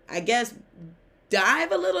to I guess,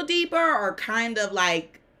 dive a little deeper or kind of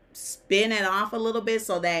like spin it off a little bit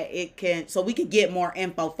so that we could get more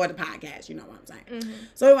info for the podcast. You know what I'm saying? Mm-hmm.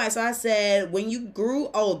 So anyway, so I said, when you grew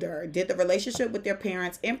older, did the relationship with your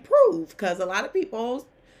parents improve? Because a lot of people,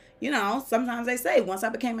 sometimes they say, once I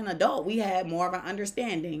became an adult, we had more of an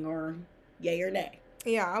understanding, or yay or nay.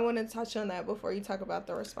 Yeah, I want to touch on that before you talk about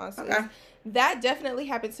the responses. Okay. That definitely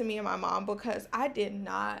happened to me and my mom, because I did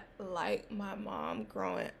not like my mom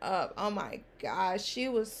growing up. Oh my gosh, she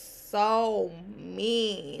was so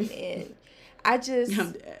mean, and I just,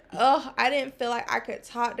 I didn't feel like I could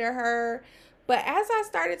talk to her. But as I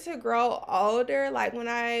started to grow older, like when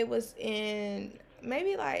I was in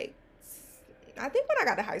maybe like, I think when I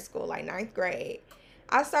got to high school, like 9th grade,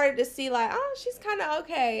 I started to see like, oh, she's kind of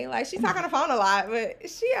okay. Like, she's talking on the phone a lot, but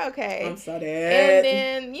she okay. I'm so dead.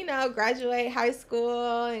 And then, graduate high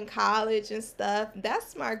school and college and stuff.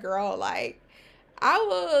 That's my girl. Like, I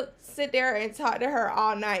will sit there and talk to her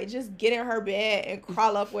all night. Just get in her bed and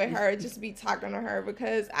crawl up with her. Just be talking to her,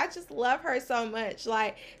 because I just love her so much.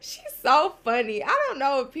 Like, she's so funny. I don't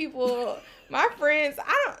know if people, my friends,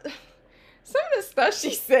 some of the stuff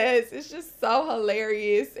she says is just so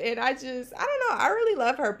hilarious, and I don't know, I really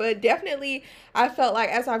love her. But definitely, I felt like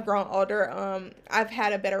as I've grown older, I've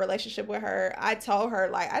had a better relationship with her. I told her,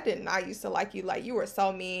 like, I did not used to like you. Like, you were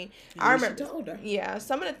so mean. I remember, told her. Yeah,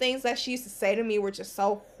 some of the things that she used to say to me were just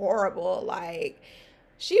so horrible. Like,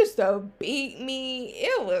 she used to beat me.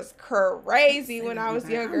 It was crazy when I was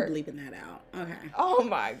younger. I'm bleeping that out. Okay. Oh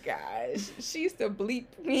my gosh, she used to bleep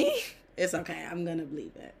me. It's okay. I'm going to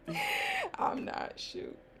bleep it. I'm not.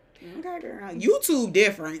 Shoot. Okay, girl. YouTube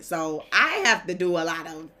different, so I have to do a lot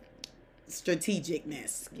of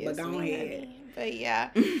strategicness. But go ahead. But yeah,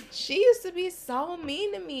 she used to be so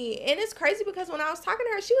mean to me. And it's crazy, because when I was talking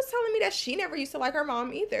to her, she was telling me that she never used to like her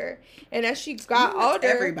mom either. And as she got older.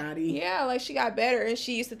 Everybody. Yeah, like, she got better, and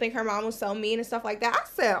she used to think her mom was so mean and stuff like that. I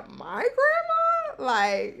said, my grandma?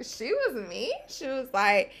 Like, she was mean? She was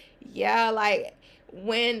like, yeah, like,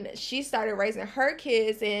 when she started raising her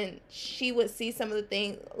kids, and she would see some of the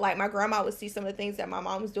things, like my grandma would see some of the things that my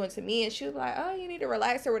mom was doing to me, and she was like, oh, you need to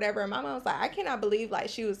relax or whatever. And my mom was like, I cannot believe, like,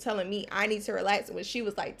 she was telling me I need to relax when she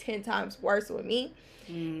was like 10 times worse with me.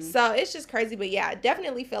 So it's just crazy. But yeah, I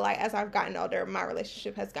definitely feel like as I've gotten older, my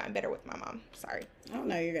relationship has gotten better with my mom. Sorry. Oh,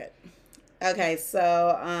 no, you're good. Okay,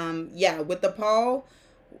 so yeah, with the poll,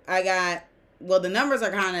 well, the numbers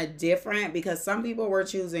are kind of different, because some people were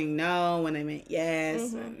choosing no when they meant yes.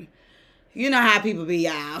 Mm-hmm. And you know how people be,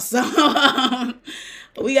 y'all. So I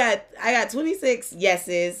got 26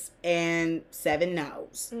 yeses and 7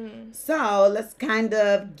 no's. Mm. So let's kind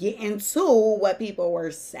of get into what people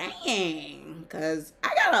were saying, because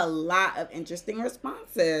I got a lot of interesting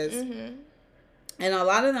responses. Mm-hmm. And a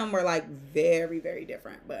lot of them were like very, very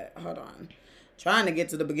different. But hold on. Trying to get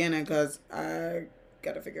to the beginning, because I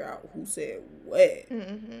got to figure out who said what.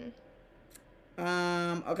 Mm-hmm.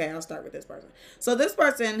 Okay, I'll start with this person. So this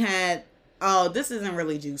person had, this isn't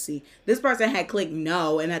really juicy. This person had clicked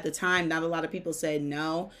no, and at the time, not a lot of people said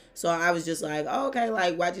no. So I was just like, oh, okay,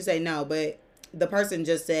 like, why'd you say no? But the person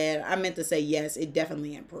just said, I meant to say yes, it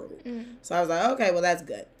definitely improved. Mm-hmm. So I was like, okay, well, that's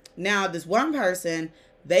good. Now, this one person,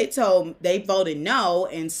 they voted no,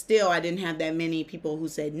 and still I didn't have that many people who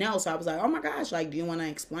said no. So I was like, oh my gosh, like, do you want to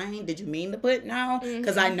explain? Did you mean to put no?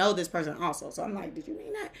 Because I know this person also. So I'm like, did you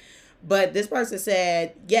mean that? But this person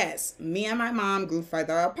said, yes, me and my mom grew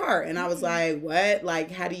further apart. And I was like, what?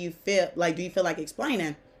 Like, how do you feel? Like, do you feel like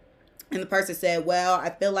explaining? And the person said, well,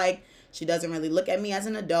 I feel like she doesn't really look at me as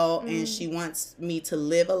an adult, and she wants me to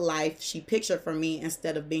live a life she pictured for me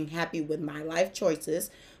instead of being happy with my life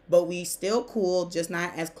choices. But we still cool, just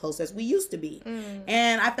not as close as we used to be.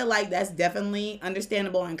 And I feel like that's definitely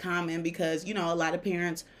understandable and common, because, you know, a lot of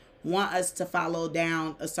parents want us to follow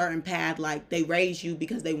down a certain path. Like, they raise you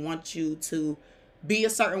because they want you to be a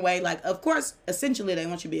certain way. Like, of course, essentially they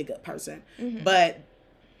want you to be a good person. Mm-hmm. But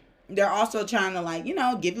they're also trying to, like, you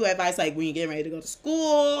know, give you advice, like, when you're getting ready to go to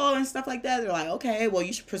school and stuff like that. They're like, okay, well,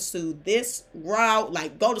 you should pursue this route.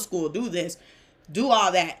 Like, go to school, do this, do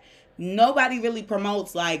all that. Nobody really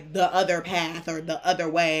promotes, like, the other path or the other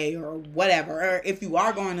way or whatever. Or if you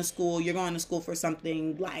are going to school, you're going to school for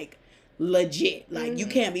something, like, legit. Like, you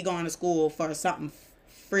can't be going to school for something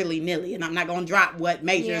frilly-nilly. And I'm not going to drop what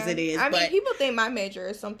majors it is. I mean, people think my major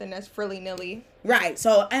is something that's frilly-nilly. Right.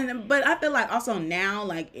 So, but I feel like also now,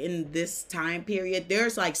 like, in this time period,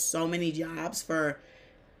 there's, like, so many jobs for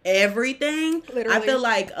everything. Literally. I feel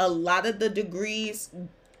like a lot of the degrees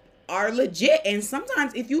are legit, and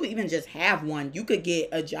sometimes if you even just have one, you could get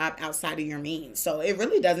a job outside of your means. So it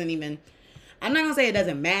really doesn't even, I'm not gonna say it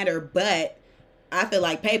doesn't matter, but I feel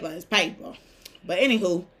like paper is paper. But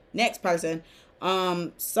anywho, next person.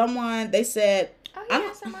 Someone, they said, oh yeah,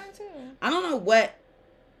 that's mine too. I don't know what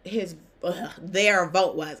their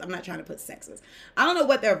vote was. I'm not trying to put sexist. I don't know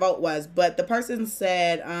what their vote was, but the person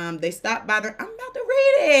said they stopped bothering. I'm about to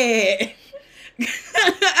read it.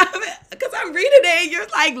 Because I'm reading it and you're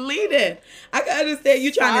like leading. I can understand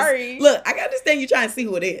you trying to look. I can understand you trying to see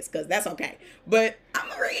who it is, because that's okay. But I'm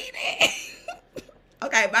reading it.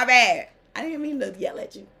 Okay, my bad. I didn't mean to yell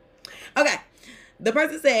at you. Okay, the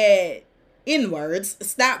person said, in words,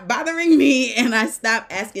 stop bothering me, and I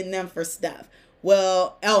stopped asking them for stuff.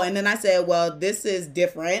 Well, and then I said, well, this is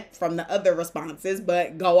different from the other responses,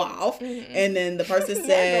 but go off. Mm-hmm. And then the person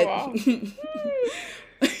said,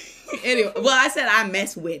 anyway, well, I said I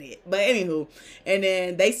mess with it. But anywho, and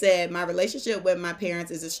then they said, my relationship with my parents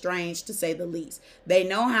is estranged, to say the least. They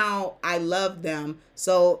know how I love them,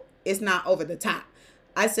 so it's not over the top.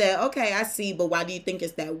 I said, okay, I see, but why do you think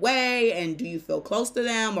it's that way? And do you feel close to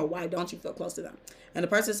them, or why don't you feel close to them? And the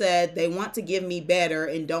person said, they want to give me better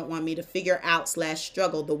and don't want me to figure out /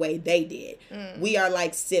 struggle the way they did. We are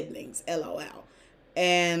like siblings, LOL.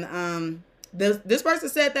 And this person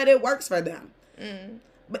said that it works for them.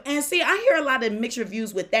 And see, I hear a lot of mixed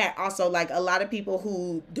reviews with that. Also, like, a lot of people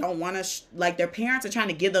who don't want to, like, their parents are trying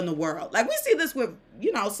to give them the world. Like, we see this with,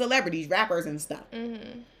 celebrities, rappers and stuff.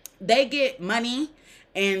 Mm-hmm. They get money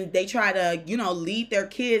and they try to, lead their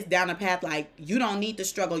kids down a path like, you don't need to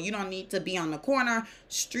struggle. You don't need to be on the corner,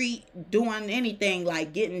 street, doing anything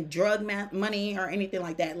like getting drug money or anything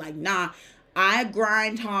like that. Like, nah, I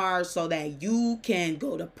grind hard so that you can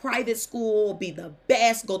go to private school, be the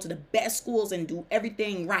best, go to the best schools and do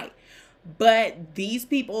everything right. But these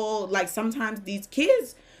people, like, sometimes these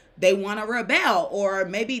kids, they want to rebel, or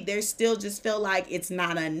maybe they still just feel like it's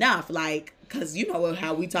not enough. Like, because you know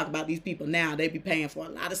how we talk about these people now, they be paying for a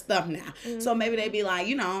lot of stuff now. Mm-hmm. So maybe they be like,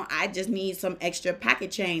 I just need some extra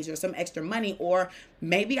pocket change or some extra money, or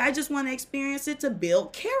maybe I just want to experience it to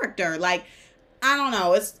build character. Like, I don't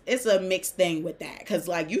know. It's a mixed thing with that. Because,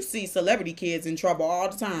 like, you see celebrity kids in trouble all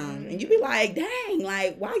the time. And you be like, dang,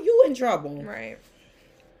 like, why you in trouble? Right.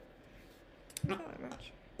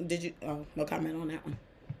 Did you? Oh, no comment on that one.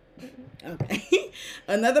 Okay.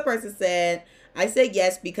 Another person said, I said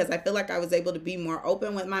yes because I feel like I was able to be more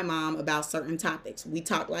open with my mom about certain topics. We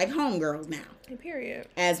talk like homegirls now. Period.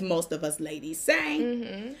 As most of us ladies say.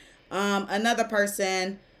 Mm-hmm. Another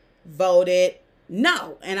person voted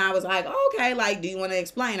no. And I was like, okay, like, do you want to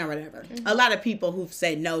explain or whatever? Mm-hmm. A lot of people who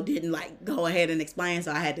said no didn't, like, go ahead and explain.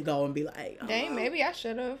 So I had to go and be like, dang, maybe I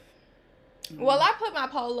should have. Well, I put my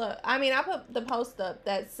poll up. I mean, I put the post up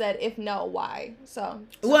that said, if no, why? So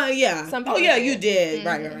well, yeah. You did.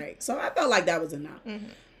 Mm-hmm. Right. So I felt like that was enough. Mm-hmm.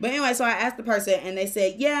 But anyway, so I asked the person and they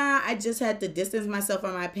said, yeah, I just had to distance myself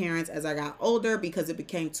from my parents as I got older because it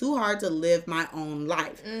became too hard to live my own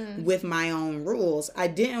life with my own rules. I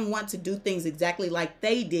didn't want to do things exactly like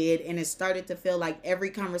they did, and it started to feel like every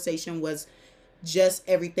conversation was just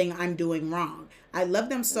everything I'm doing wrong. I love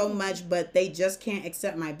them so much, but they just can't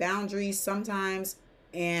accept my boundaries sometimes,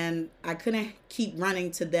 and I couldn't keep running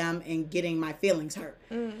to them and getting my feelings hurt.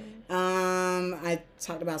 I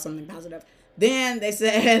talked about something positive. Then they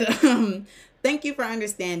said, thank you for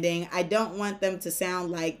understanding. I don't want them to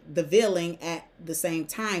sound like the villain at the same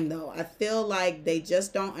time, though. I feel like they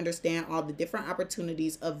just don't understand all the different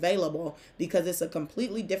opportunities available because it's a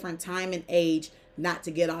completely different time and age, not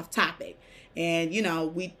to get off topic. And,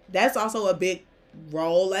 that's also a big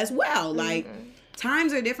role as well. Like,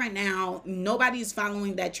 times are different now. Nobody's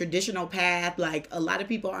following that traditional path. Like, a lot of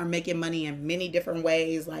people are making money in many different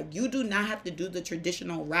ways. Like, you do not have to do the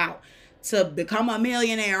traditional route to become a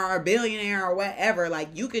millionaire or a billionaire or whatever. Like,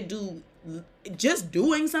 you could do just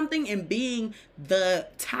doing something and being the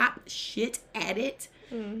top shit at it.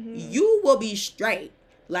 You will be straight.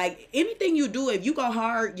 Like, anything you do, if you go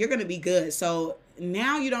hard, you're going to be good. So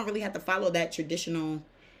now you don't really have to follow that traditional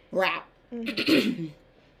route.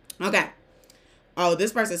 Okay. Oh,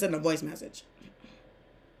 this person sent a voice message.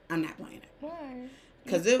 I'm not playing it. Why?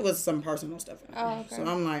 Because it was some personal stuff in there. Oh, okay. So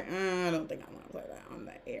I'm like, I don't think I want to play that on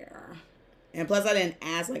the air. And plus, I didn't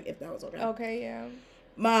ask, like, if that was okay. Okay, yeah.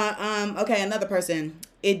 Okay, another person.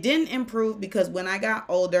 It didn't improve because when I got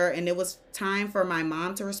older and it was time for my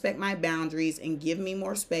mom to respect my boundaries and give me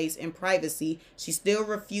more space and privacy, she still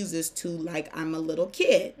refuses to, like I'm a little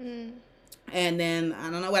kid. And then, I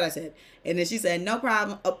don't know what I said. And then she said, no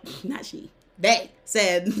problem. Oh, not she. They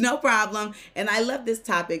said, no problem. And I love this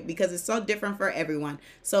topic because it's so different for everyone.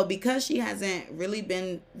 So because she hasn't really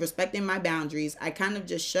been respecting my boundaries, I kind of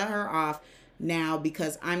just shut her off. now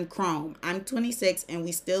because I'm grown. I'm 26 and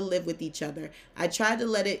we still live with each other. I tried to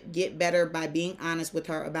let it get better by being honest with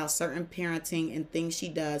her about certain parenting and things she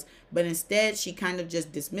does, but instead she kind of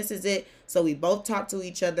just dismisses it. So we both talk to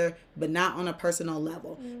each other, but not on a personal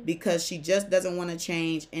level because she just doesn't want to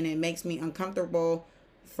change, and it makes me uncomfortable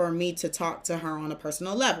for me to talk to her on a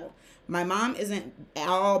personal level. My mom isn't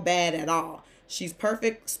all bad at all. She's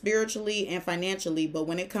perfect spiritually and financially, but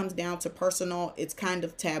when it comes down to personal, it's kind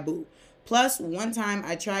of taboo. Plus, one time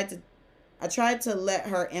I tried to let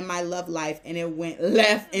her in my love life, and it went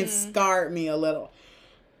left and scarred me a little.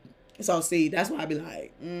 So see, that's why I be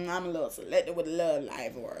like, I'm a little selective with the love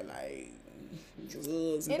life, or like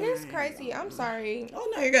drugs. And it's crazy. I'm sorry.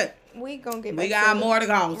 Oh no, you're good. We gonna get back. We got more to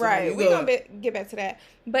go. So right. We gonna get back to that.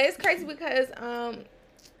 But it's crazy because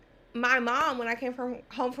my mom, when I came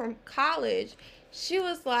home from college, she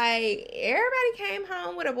was like, everybody came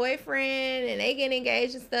home with a boyfriend and they get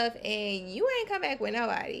engaged and stuff, and you ain't come back with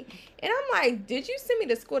nobody. And I'm like, did you send me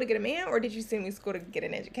to school to get a man, or did you send me to school to get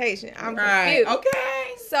an education? I'm confused.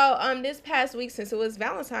 Okay. So this past week, since it was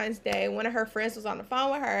Valentine's Day, one of her friends was on the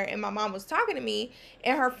phone with her, and my mom was talking to me,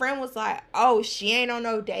 and her friend was like, oh, she ain't on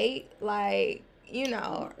no date, like, you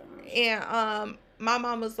know. And my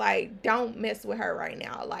mom was like, don't mess with her right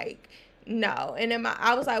now, like, no. And then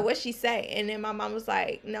I was like, what'd she say? And then my mom was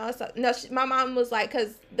like, my mom was like,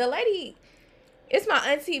 because the lady, it's my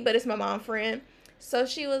auntie, but it's my mom's friend. So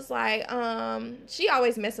she was like, she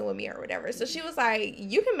always messing with me or whatever. So she was like,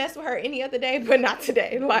 you can mess with her any other day, but not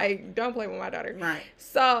today. Like, don't play with my daughter. Right.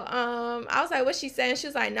 So I was like, what's she saying? She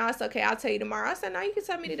was like, no, it's okay. I'll tell you tomorrow. I said, no, you can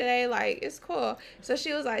tell me today. Like, it's cool. So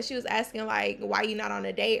she was like, she was asking like, why you not on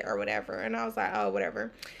a date or whatever. And I was like, oh,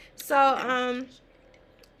 whatever. So,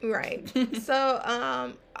 right.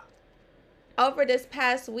 So, over this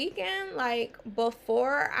past weekend, like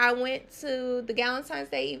before I went to the Valentine's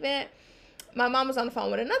Day event, my mom was on the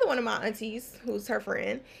phone with another one of my aunties who's her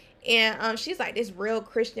friend. And she's like this real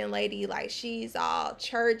Christian lady. Like, she's all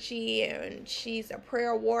churchy and she's a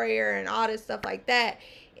prayer warrior and all this stuff like that.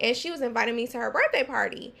 And she was inviting me to her birthday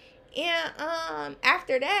party. And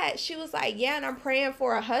after that, she was like, yeah, and I'm praying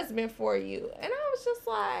for a husband for you. And I was just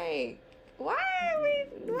like, why are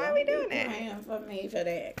we doing that? Praying for me for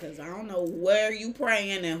that, because I don't know where you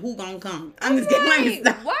praying and who gonna come. I'm just kidding.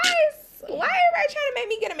 Why everybody trying to make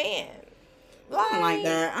me get a man? I don't like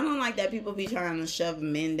that. I don't like that people be trying to shove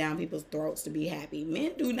men down people's throats to be happy.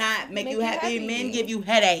 Men do not make you happy. Men give you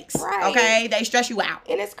headaches. Right. Okay? They stress you out.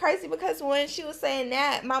 And it's crazy because when she was saying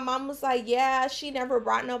that, my mom was like, yeah, she never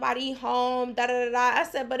brought nobody home. Da da da da. I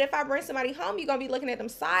said, but if I bring somebody home, you're going to be looking at them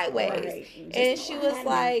sideways. Right. And she was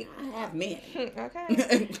like, I have men.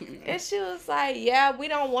 Okay. And she was like, yeah, we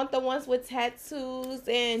don't want the ones with tattoos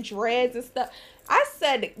and dreads and stuff. I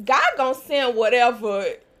said, God gonna send whatever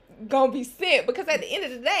gonna be sent, because at the end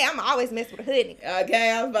of the day, I'm always messing with a hoodie.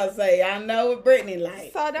 Okay, I was about to say, I know what Brittany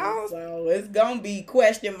like. So it's gonna be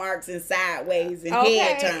question marks and sideways and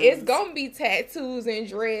head turns. It's gonna be tattoos and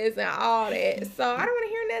dreads and all that. So I don't want to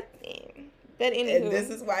hear nothing. But anywho, and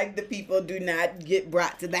this is why the people do not get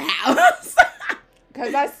brought to the house.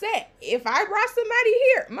 Because I said, if I brought somebody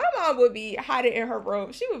here, my mom would be hiding in her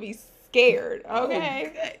room. She would be scared.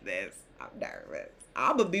 Okay. Oh, goodness. I'm nervous.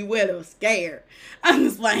 I'm going to be with her scared. I'm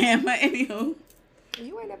just playing, but anywho.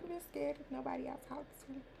 You ain't never been scared of nobody I talk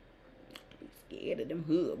to. I'm scared of them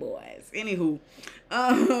hood boys. Anywho.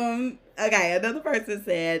 Okay, another person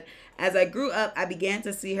said, as I grew up, I began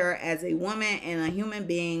to see her as a woman and a human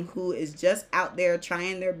being who is just out there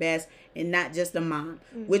trying their best and not just a mom,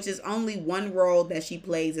 which is only one role that she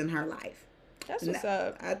plays in her life. That's what's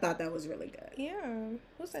up. I thought that was really good. Yeah.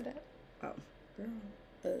 Who said that? Oh, girl.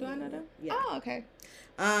 Do I know them? Yeah. Oh, okay.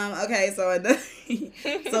 Okay,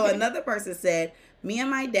 so another person said, me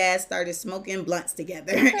and my dad started smoking blunts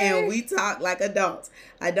together, and we talk like adults.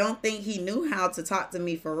 I don't think he knew how to talk to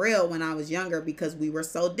me for real when I was younger because we were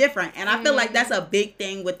so different. And I feel like that's a big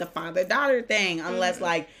thing with the father-daughter thing, unless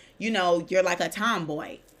like, you know, you're like a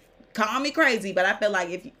tomboy. Call me crazy, but I feel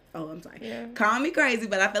like if you, call me crazy,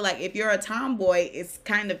 but I feel like if you're a tomboy, it's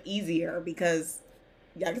kind of easier because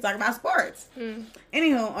y'all can talk about sports.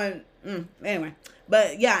 Anywho, anyway.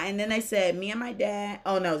 But yeah, and then they said, me and my dad.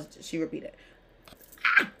 Oh no, she repeated.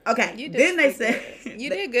 Okay. Then they said you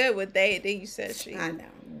did good with they. Then you said she. I know.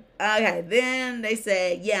 Okay. Then they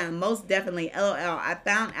said, yeah, most definitely. LOL. I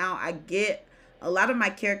found out I get a lot of my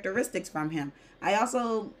characteristics from him. It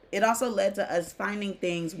also led to us finding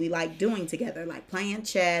things we like doing together, like playing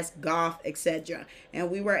chess, golf, etc. And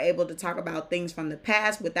we were able to talk about things from the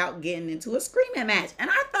past without getting into a screaming match. And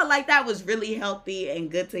I felt like that was really healthy and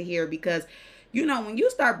good to hear because, you know, when you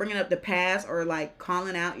start bringing up the past or like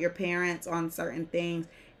calling out your parents on certain things,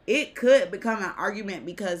 it could become an argument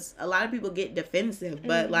because a lot of people get defensive.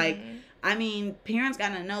 But like, I mean, parents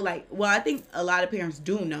gotta know, like, well, I think a lot of parents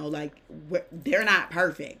do know, like, they're not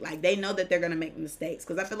perfect. Like, they know that they're gonna make mistakes.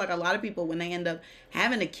 Because I feel like a lot of people, when they end up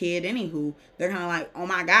having a kid, anywho, they're kind of like, oh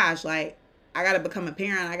my gosh, like, I gotta become a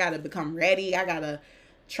parent. I gotta become ready. I gotta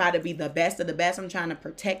try to be the best of the best. I'm trying to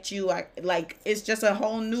protect you. Like, it's just a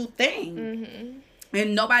whole new thing.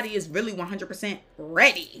 And nobody is really 100%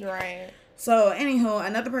 ready. Right. So, anywho,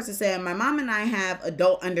 another person said, my mom and I have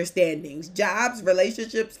adult understandings, jobs,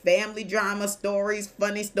 relationships, family drama, stories,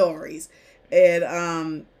 funny stories.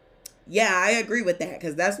 And, yeah, I agree with that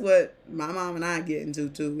because that's what my mom and I get into,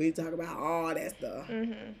 too. We talk about all that stuff.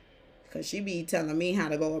 Because she be telling me how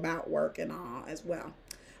to go about work and all as well.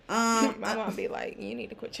 My mom be like, you need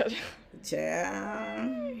to quit your job.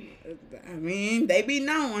 Child. I mean, they be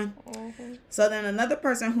knowing. So then another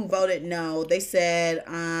person who voted no, they said,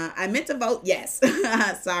 I meant to vote yes.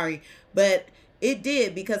 Sorry. But it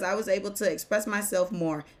did because I was able to express myself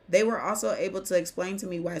more. They were also able to explain to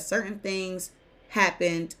me why certain things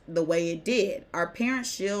happened the way it did. Our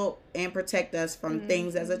parents shield and protect us from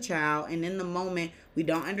things as a child. And in the moment, we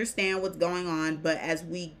don't understand what's going on. But as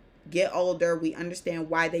we get older, we understand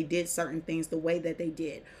why they did certain things the way that they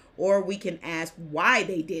did, or we can ask why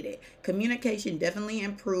they did it. Communication definitely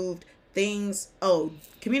improves things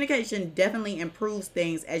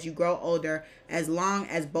as you grow older, as long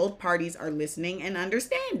as both parties are listening and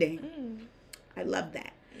understanding. I love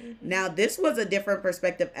that. Now, this was a different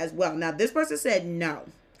perspective as well. Now, this person said no.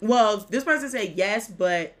 Well, this person said yes,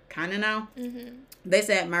 but kind of no. They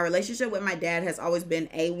said, my relationship with my dad has always been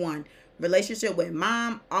A1. Relationship with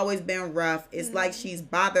mom always been rough. It's like she's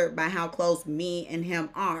bothered by how close me and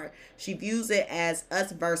him are. She views it as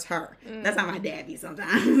us versus her. That's how my dad be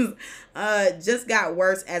sometimes. Just got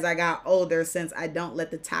worse as I got older since I don't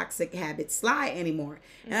let the toxic habits slide anymore.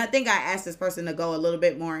 And I think I asked this person to go a little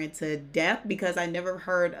bit more into depth because I never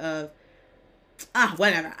heard of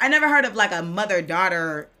whatever. I never heard of like a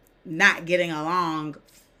mother-daughter not getting along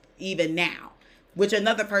even now. Which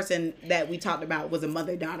another person that we talked about was a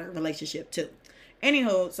mother-daughter relationship too.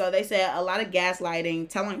 Anywho, so they said a lot of gaslighting,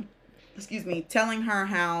 telling her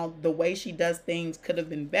how the way she does things could have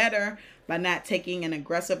been better by not taking an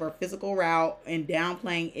aggressive or physical route and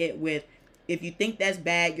downplaying it with, if you think that's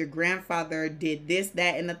bad, your grandfather did this,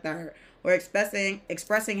 that, and the third. Or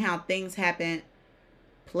expressing how things happened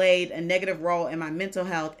played a negative role in my mental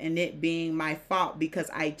health and it being my fault because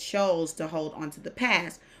I chose to hold on to the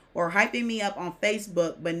past. Or hyping me up on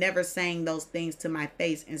Facebook, but never saying those things to my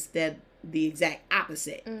face, instead the exact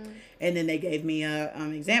opposite. And then they gave me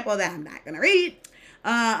an example that I'm not going to read.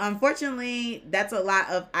 Unfortunately, that's a lot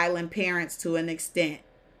of island parents to an extent.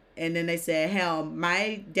 And then they said, hell,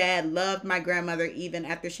 my dad loved my grandmother even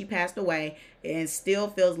after she passed away and still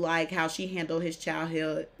feels like how she handled his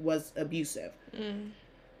childhood was abusive.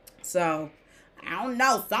 So, I don't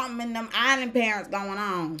know. Something in them island parents going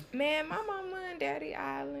on. Man, my mama and daddy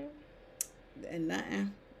island. And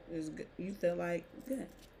nothing is good. You feel like good.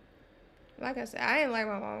 Like I said, I didn't like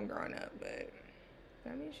my mom growing up, but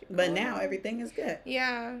I mean, but now everything is good.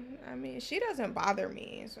 Yeah, I mean, she doesn't bother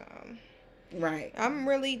me, so. Right. I'm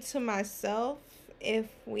really to myself if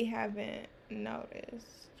we haven't noticed.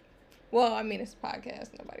 Well, I mean, it's a podcast.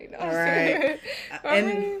 Nobody knows. All right.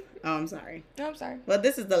 I'm sorry. No, I'm sorry. Well,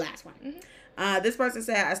 this is the last one. This person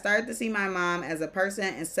said, I started to see my mom as a person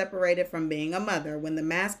and separated from being a mother. When the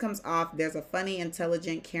mask comes off, there's a funny,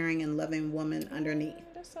 intelligent, caring, and loving woman underneath.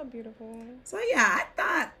 That's so beautiful. So, yeah, I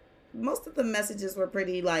thought most of the messages were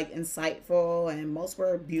pretty, like, insightful, and most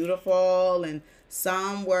were beautiful, and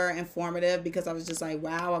some were informative because I was just like,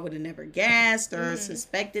 wow, I would have never guessed or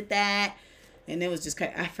suspected that. And it was just,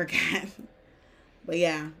 I forgot. But,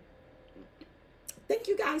 yeah. Thank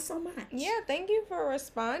you guys so much. Yeah, thank you for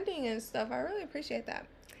responding and stuff. I really appreciate that.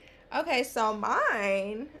 Okay, so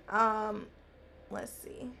mine, let's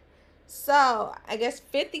see. So, I guess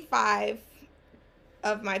 55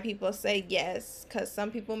 of my people say yes, because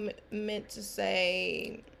some people meant to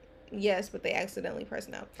say yes, but they accidentally pressed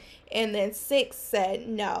no. And then 6 said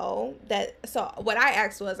no. So what I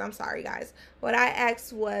asked was, I'm sorry guys, what I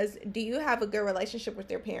asked was, do you have a good relationship with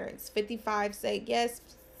your parents? 55 said yes,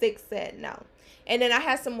 6 said no. And then I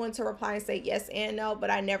had someone to reply and say yes and no, but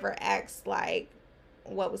I never asked like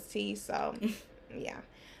what was tea. So yeah.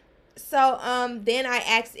 So then I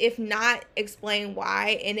asked, if not, explain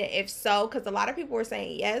why, and if so, because a lot of people were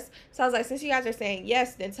saying yes. So I was like, since you guys are saying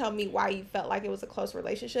yes, then tell me why you felt like it was a close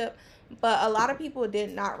relationship. But a lot of people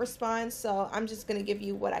did not respond, so I'm just gonna give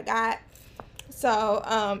you what I got.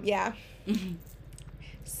 So yeah.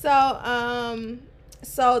 So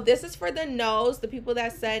this is for the no's, the people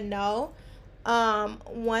that said no.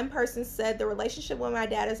 One person said the relationship with my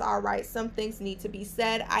dad is all right. Some things need to be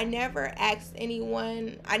said. I never asked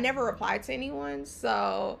anyone. I never replied to anyone.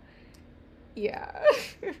 So, yeah.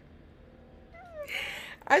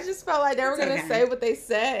 I just felt like they were going to say what they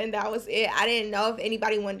said, and that was it. I didn't know if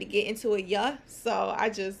anybody wanted to get into it, so I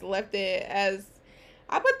just left it as...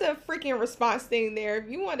 I put the freaking response thing there. If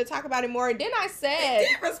you wanted to talk about it more, then I said... They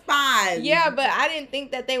did respond. Yeah, but I didn't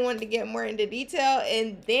think that they wanted to get more into detail.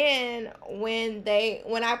 And then when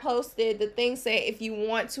I posted, the thing said, if you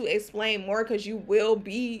want to explain more, because you will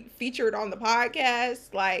be featured on the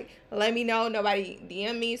podcast, like, let me know. Nobody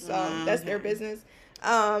DM me, so that's their business.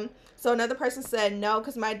 So another person said no,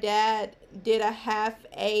 because my dad did a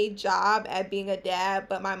half-a job at being a dad,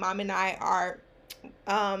 but my mom and I are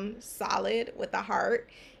solid with a heart,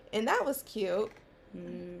 and that was cute.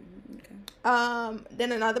 Okay.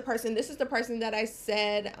 Then another person, this is the person that I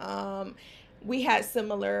said we had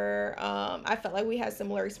similar, I felt like we had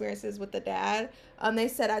similar experiences with the dad. They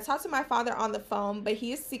said, I talked to my father on the phone, but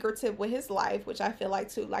he is secretive with his life, which I feel like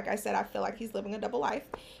too. Like I said, I feel like he's living a double life.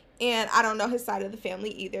 And I don't know his side of the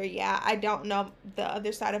family either. Yeah, I don't know the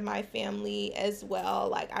other side of my family as well.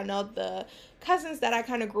 Like, I know the cousins that I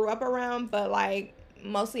kind of grew up around, but like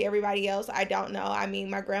mostly everybody else, I don't know. I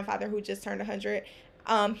mean, my grandfather, who just turned 100,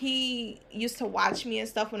 he used to watch me and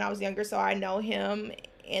stuff when I was younger, so I know him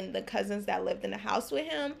and the cousins that lived in the house with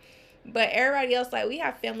him. But everybody else, like, we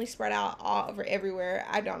have family spread out all over everywhere.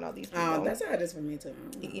 I don't know these people. Oh, that's how it is for me too.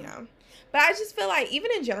 You know. But I just feel like, even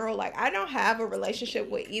in general, like, I don't have a relationship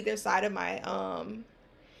with either side of my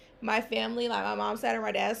my family, like my mom's side or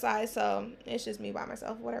my dad's side, so it's just me by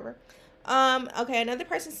myself, whatever. Okay, another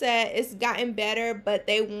person said it's gotten better, but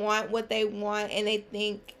they want what they want,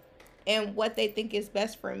 and what they think is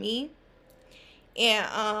best for me.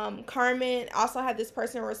 And Carmen also had this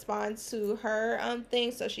person respond to her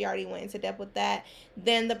thing, so she already went into depth with that.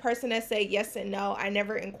 Then the person that said yes and no, I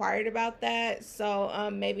never inquired about that, so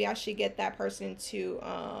maybe I should get that person to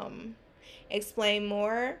explain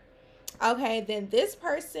more. Okay, then this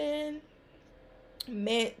person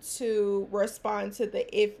meant to respond to the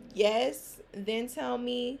if yes, then tell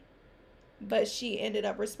me, but she ended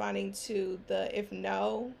up responding to the if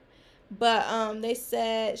no. But they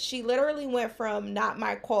said she literally went from not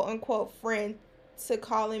my quote-unquote friend to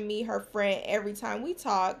calling me her friend every time we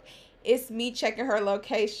talk. It's me checking her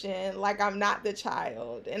location like I'm not the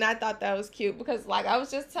child. And I thought that was cute because, like, I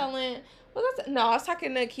was just telling... I was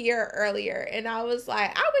talking to Kiera earlier, and I was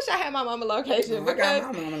like, I wish I had my mama location. I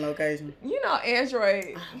got my mama location. You know,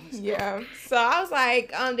 Android. Yeah. So I was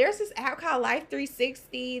like, there's this app called Life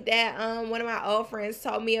 360 that one of my old friends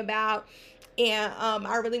told me about. And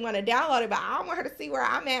I really want to download it, but I don't want her to see where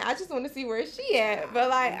I'm at. I just want to see where she at. But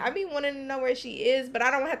like, I be wanting to know where she is, but I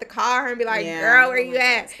don't have to call her and be like, girl, where you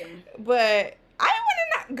at? But I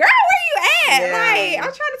want to know, girl, where you at? Yeah. Like,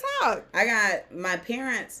 I'm trying to talk. I got my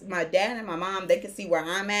parents, my dad and my mom, they can see where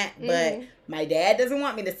I'm at, but my dad doesn't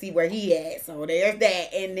want me to see where he at. So there's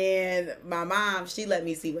that. And then my mom, she let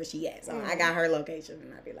me see where she at. So I got her location,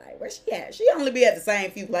 and I be like, where she at? She only be at the same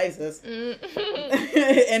few places.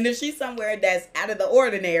 And if she's somewhere that's out of the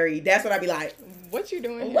ordinary, that's what I be like, what you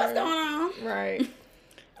doing What's going on? Right.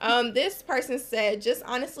 This person said, just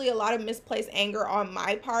honestly, a lot of misplaced anger on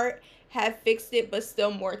my part. Have fixed it, but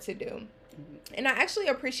still more to do. And I actually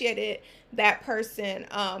appreciated that person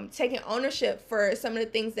taking ownership for some of the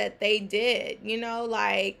things that they did. You know,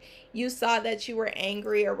 like, you saw that you were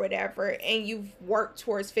angry or whatever, and you've worked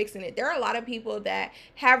towards fixing it. There are a lot of people that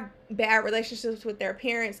have bad relationships with their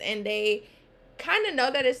parents, and they kind of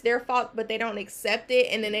know that it's their fault, but they don't accept it,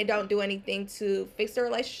 and then they don't do anything to fix the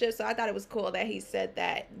relationship. So I thought it was cool that he said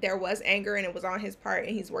that there was anger and it was on his part,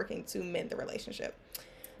 and he's working to mend the relationship.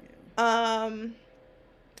 Then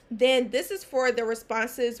this is for the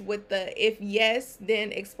responses with the if yes,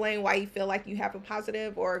 then explain why you feel like you have a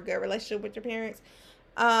positive or a good relationship with your parents.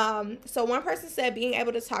 So one person said being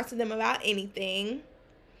able to talk to them about anything.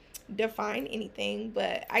 Define anything,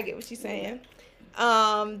 but I get what she's saying.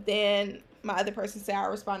 Then my other person said I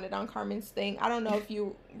responded on Carmen's thing. I don't know if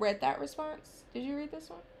you read that response. Did you read this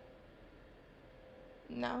one?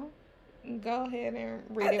 No? Go ahead and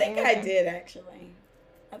read it. I think I did, actually.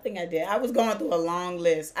 I think I did. I was going through a long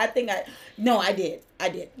list. I did. I did.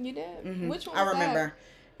 You did? Mm-hmm. Which one? I remember.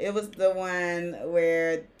 That? It was the one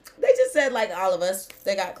where they just said, like, all of us,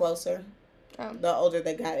 they got closer. The older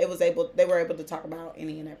they got, they were able to talk about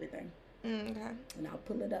any and everything. Okay. And I'll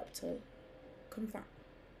pull it up to confirm.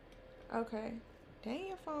 Okay. Dang,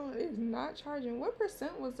 your phone is not charging. What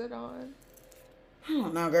percent was it on? I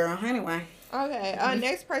don't know, girl. Anyway. Okay.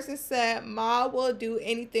 Next person said, Ma will do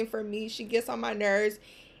anything for me. She gets on my nerves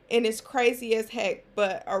and is crazy as heck,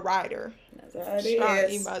 but a rider. That's how it Strong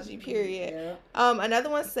is. emoji, period. Yeah. Another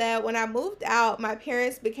one said, when I moved out, my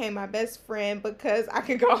parents became my best friend because I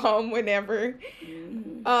could go home whenever.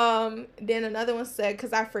 Mm-hmm. Then another one said,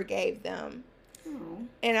 because I forgave them. Oh.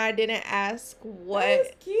 And I didn't ask what.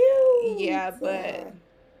 That's cute. Yeah, but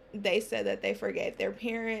they said that they forgave their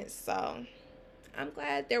parents, so I'm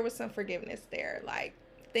glad there was some forgiveness there. Like,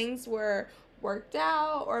 things were worked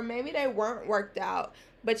out, or maybe they weren't worked out,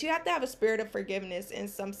 but you have to have a spirit of forgiveness in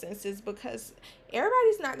some senses, because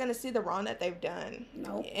everybody's not going to see the wrong that they've done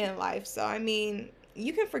in life. So, I mean,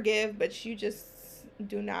 you can forgive, but you just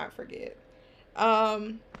do not forget.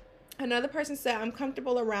 Another person said, I'm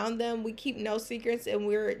comfortable around them. We keep no secrets, and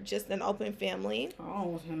we're just an open family.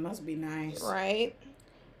 Oh, that must be nice. Right.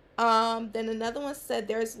 Then another one said,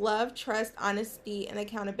 there's love, trust, honesty, and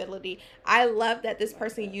accountability. I love that this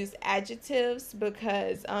person used adjectives,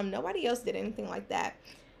 because nobody else did anything like that.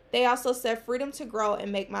 They also said freedom to grow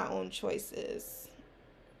and make my own choices.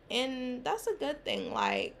 And that's a good thing.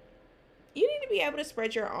 Like, you need to be able to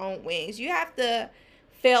spread your own wings. You have to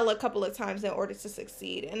fail a couple of times in order to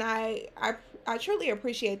succeed. And I truly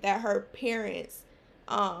appreciate that her parents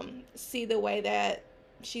see the way that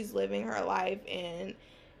she's living her life, and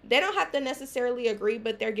they don't have to necessarily agree,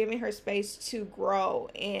 but they're giving her space to grow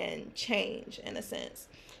and change in a sense.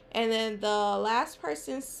 And then the last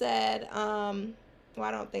person said, well,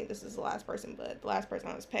 I don't think this is the last person, but the last person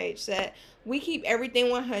on this page said, we keep everything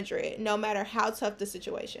 100, no matter how tough the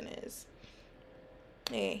situation is.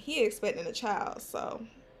 And he expecting a child, so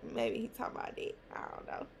maybe he talking about it. I don't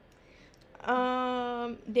know.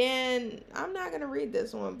 Then I'm not gonna read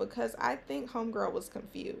this one because I think homegirl was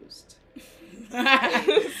confused.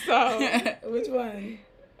 So which one?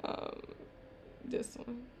 This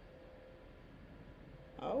one.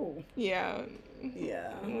 Oh. Yeah.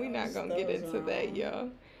 We're not gonna get into wrong. that, y'all.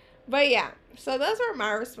 But yeah, so those are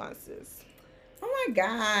my responses. Oh my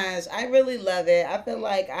gosh, I really love it. I feel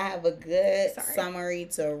like I have a good summary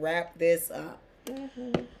to wrap this up.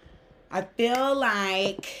 Mm-hmm. I feel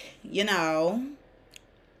like,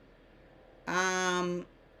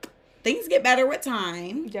 things get better with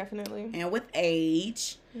time. Definitely. And with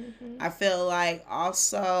age. Mm-hmm. I feel like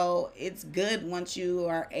also it's good once you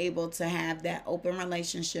are able to have that open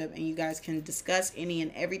relationship and you guys can discuss any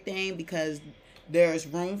and everything, because there's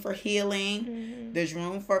room for healing. Mm-hmm. There's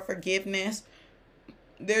room for forgiveness.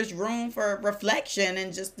 There's room for reflection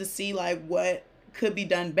and just to see like what could be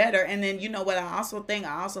done better. And then, you know what I also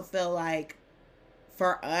feel like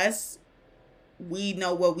for us, we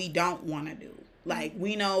know what we don't want to do. Like,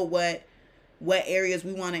 we know what areas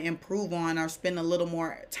we want to improve on or spend a little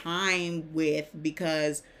more time with,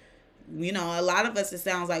 because, a lot of us, it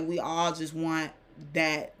sounds like we all just want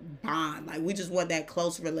that bond. Like, we just want that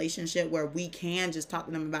close relationship where we can just talk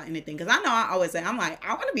to them about anything. Because I know I always say, I'm like,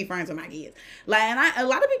 I want to be friends with my kids. Like, and a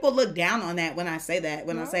lot of people look down on that when I say that.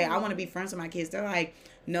 When I say I want to be friends with my kids, they're like,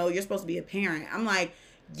 no, you're supposed to be a parent. I'm like,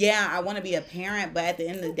 yeah, I want to be a parent, but at the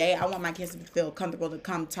end of the day, I want my kids to feel comfortable to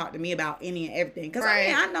come talk to me about any and everything. Because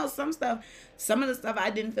I know some of the stuff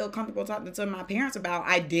I didn't feel comfortable talking to my parents about,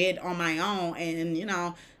 I did on my own.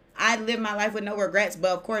 And, I live my life with no regrets.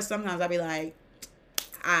 But of course, sometimes I'll be like,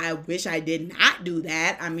 I wish I did not do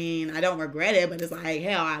that. I mean, I don't regret it, but it's like,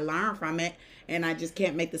 hell, I learned from it and I just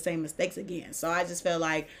can't make the same mistakes again. So I just feel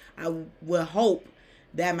like I will hope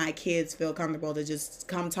that my kids feel comfortable to just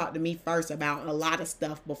come talk to me first about a lot of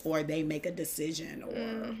stuff before they make a decision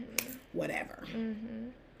or whatever. Mm-hmm.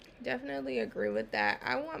 Definitely agree with that.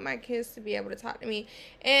 I want my kids to be able to talk to me.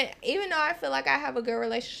 And even though I feel like I have a good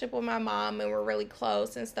relationship with my mom and we're really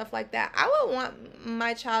close and stuff like that, I would want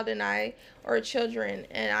my child and I, or children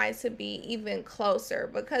and I, to be even closer,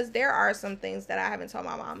 because there are some things that I haven't told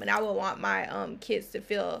my mom, and I would want my kids to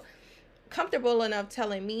feel comfortable enough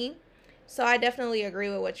telling me. So I definitely agree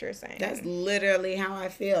with what you're saying. That's literally how I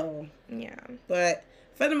feel. Yeah. But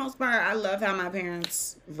for the most part, I love how my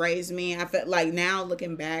parents raised me. I feel like now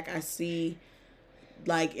looking back, I see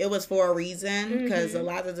like it was for a reason, because a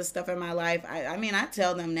lot of the stuff in my life, I mean, I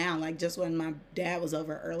tell them now, like just when my dad was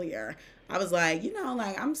over earlier, I was like,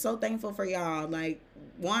 like I'm so thankful for y'all. Like,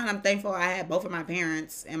 one, I'm thankful I had both of my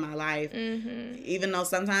parents in my life, even though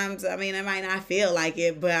sometimes, I mean, it might not feel like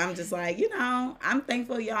it, but I'm just like, I'm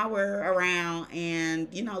thankful y'all were around, and,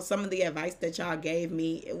 some of the advice that y'all gave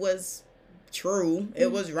me, it was true.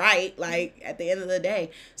 It was right, like, at the end of the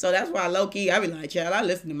day. So that's why low-key, I be like, child, I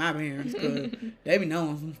listen to my parents, because they be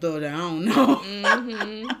knowing some stuff that I don't know.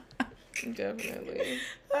 Definitely.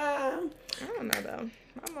 I don't know though.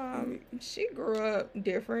 My mom, she grew up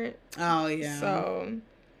different. Oh yeah. So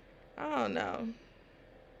I don't know.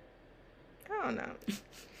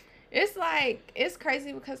 It's like, it's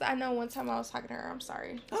crazy because I know one time I was talking to her. I'm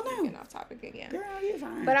sorry. Oh, no. Getting off topic again. Girl, you're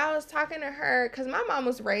fine. But I was talking to her because my mom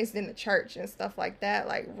was raised in the church and stuff like that,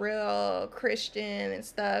 like real Christian and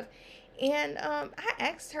stuff. And I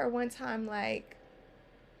asked her one time, like,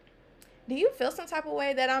 do you feel some type of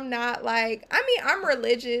way that I'm not like, I mean, I'm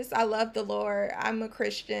religious. I love the Lord. I'm a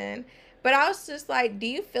Christian. But I was just like, do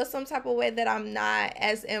you feel some type of way that I'm not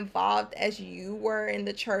as involved as you were in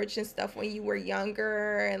the church and stuff when you were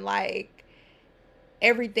younger? And like,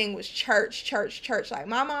 everything was church. Like,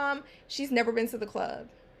 my mom, she's never been to the club.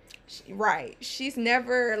 She's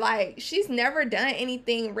never done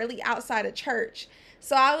anything really outside of church.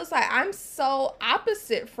 So I was like, I'm so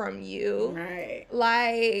opposite from you. Right.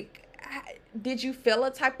 Like, did you feel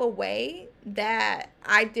a type of way that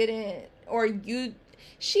I didn't, or you...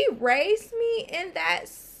 She raised me in that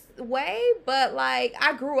way, but like,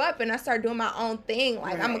 I grew up and I started doing my own thing.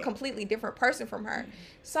 Like, right. I'm a completely different person from her.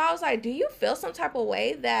 So I was like, do you feel some type of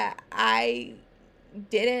way that I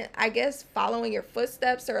didn't, I guess, follow in your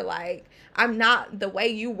footsteps, or like, I'm not the way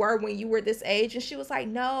you were when you were this age? And she was like,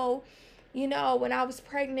 no, you know, when I was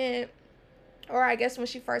pregnant, or I guess when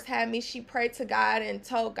she first had me, she prayed to God and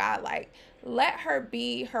told God, like, let her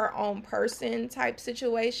be her own person type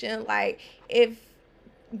situation. Like, if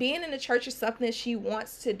being in the church is something she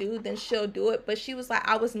wants to do, then she'll do it. But she was like,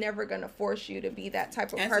 I was never going to force you to be that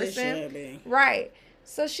type of person. Right.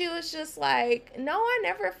 So she was just like, no, I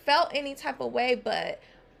never felt any type of way. But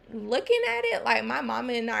looking at it, like, my mom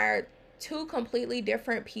and I are two completely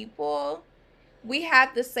different people. We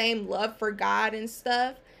have the same love for God and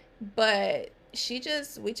stuff, but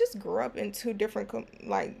we just grew up in two different,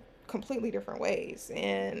 completely different ways.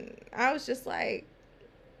 And I was just like,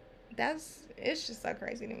 it's just so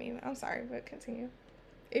crazy to me. I'm sorry, but continue.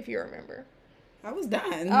 If you remember. I was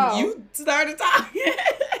done. Oh. You started talking.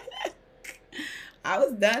 I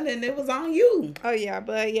was done and it was on you. Oh yeah,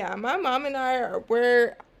 but yeah, my mom and I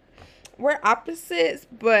we're opposites,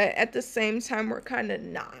 but at the same time we're kind of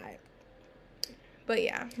not. But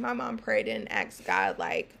yeah, my mom prayed and asked God,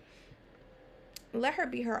 like, let her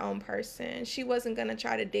be her own person. She wasn't going to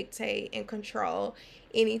try to dictate and control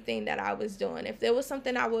anything that I was doing. If there was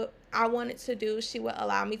something I wanted to do, she would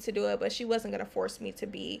allow me to do it, but she wasn't going to force me to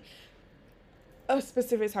be a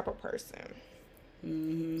specific type of person.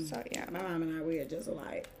 Mm-hmm. So yeah, my mom and I, we are just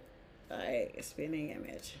like spinning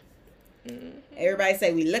image. Mm-hmm. Everybody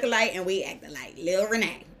say we look alike and we act alike. Lil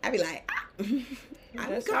Renee. I be like,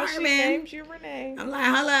 I'm Carmen. Named you Renee. I'm like,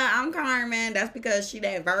 hello, I'm Carmen. That's because she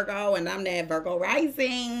that Virgo and I'm that Virgo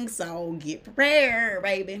rising. So get prepared,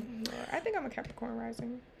 baby. I think I'm a Capricorn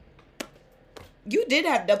rising. You did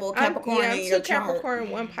have double Capricorn in your chart. Capricorn,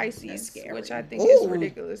 one Pisces, which I think is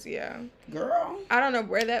ridiculous. Yeah, girl. I don't know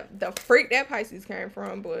where the freak that Pisces came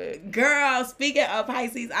from, but girl. Speaking of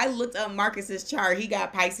Pisces, I looked up Marcus's chart. He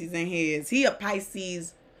got Pisces in his. He a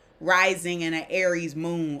Pisces rising and an Aries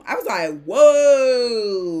moon. I was like,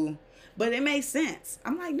 whoa. But it makes sense.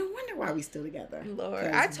 I'm like, no wonder why we still together. Lord,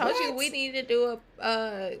 I told you we need to do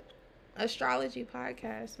a astrology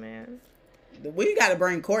podcast, man. We got to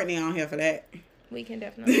bring Courtney on here for that. We can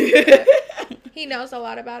definitely do that. He knows a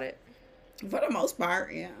lot about it. For the most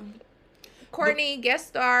part, yeah. Courtney, guest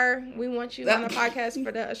star. We want you on the podcast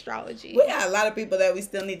for the astrology. We got a lot of people that we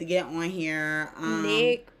still need to get on here.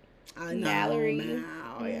 Nick, Mallory.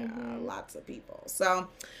 Yeah, lots of people. So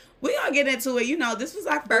we're going to get into it. You know, this was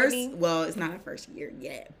our first, well, it's not our first year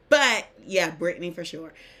yet. But, yeah, Brittany for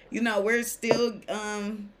sure. You know, we're still...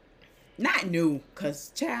 not new,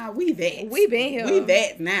 because, child, we vets. We been here. We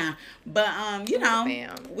vets now. But, you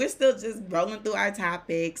know, we're still just rolling through our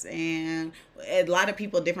topics, and a lot of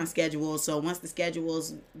people different schedules. So once the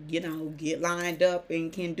schedules, you know, get lined up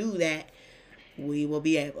and can do that, we will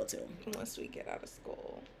be able to. Once we get out of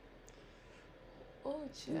school. Oh,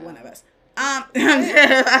 child. One of us. When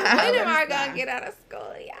am I going to get out of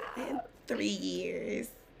school, y'all? In 3 years.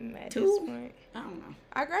 At 2? This point. I don't know.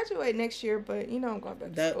 I graduate next year, but you know I'm going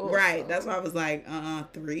back to school. Right. So. That's why I was like,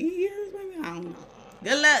 3 years, maybe? I don't know.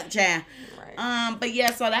 Good luck, child. Right. But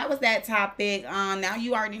yeah, so that was that topic. Now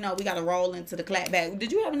you already know we gotta roll into the clap back.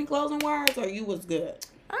 Did you have any closing words or you was good?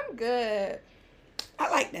 I'm good. I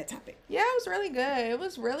like that topic. Yeah, it was really good. It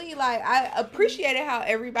was really like I appreciated how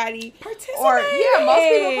everybody participated. Most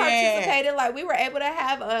people participated. Like we were able to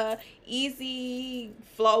have a easy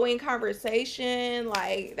flowing conversation.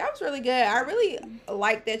 Like that was really good. I really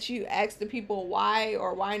like that you asked the people why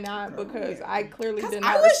or why not, because I clearly did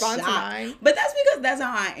not respond to mine. But that's because that's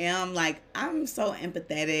how I am. Like I'm so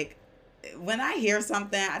empathetic. When I hear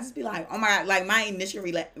something, I just be like, oh my God. Like my initial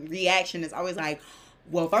reaction is always like,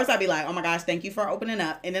 well, first I'd be like, oh my gosh, thank you for opening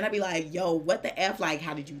up. And then I'd be like, yo, what the F? Like,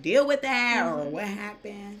 how did you deal with that? Or what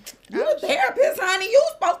happened? You a therapist, honey. You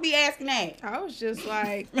supposed to be asking that. I was just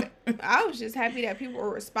like, I was just happy that people were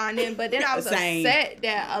responding. But then I was upset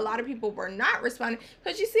that a lot of people were not responding.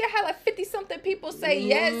 Because you see, I had like 50-something people say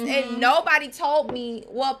yes. And nobody told me.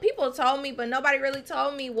 Well, people told me, but nobody really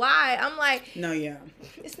told me why. I'm like, no, yeah.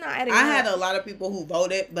 It's not adding up. I had a lot of people who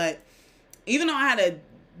voted. But even though I had a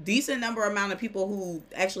decent amount of people who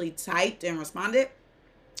actually typed and responded,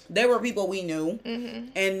 there were people we knew.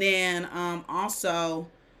 And then also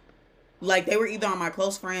like they were either on my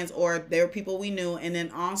close friends or they were people we knew. And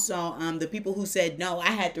then also the people who said no, I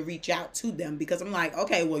had to reach out to them because I'm like,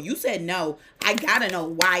 okay, well, you said no, I gotta know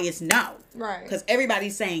why it's no, right? Because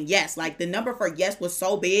everybody's saying yes. Like the number for yes was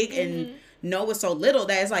so big and no was so little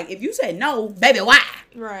that it's like, if you said no, baby, why?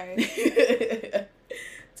 Right.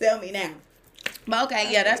 Tell me now. But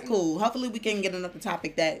okay, yeah, that's cool. Hopefully we can get another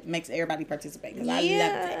topic that makes everybody participate because I loved it.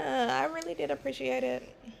 Yeah, I really did appreciate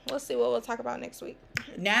it. We'll see what we'll talk about next week.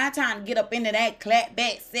 Now time to get up into that clap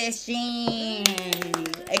back session,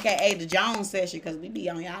 aka the Jones session, because we be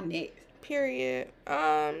on y'all neck. Period.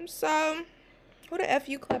 So who the F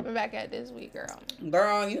you clapping back at this week, girl?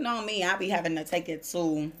 Girl, you know me. I be having to take it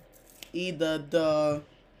to either the...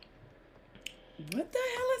 What the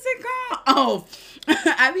hell is it called? Oh,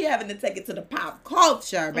 I be having to take it to the pop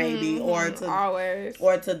culture, baby, or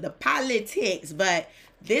to the politics. But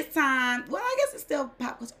this time, well, I guess it's still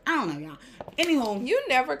pop culture. I don't know, y'all. Anywho, you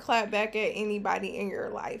never clap back at anybody in your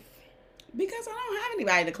life because I don't have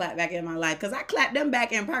anybody to clap back in my life. Because I clap them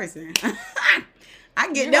back in person.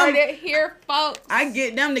 I get you them. Heard it here, folks. I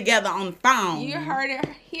get them together on the phone. You heard it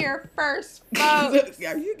here first, folks.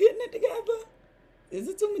 Are you getting it together? Is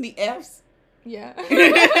it too many F's? Yeah.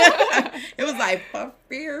 It was like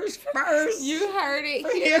fears first. You heard it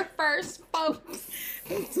here first, folks.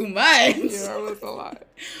 It's too much. Yeah, it was a lot.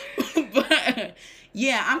 But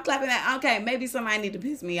yeah, I'm clapping that. Okay, maybe somebody need to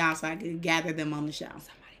piss me off so I can gather them on the show.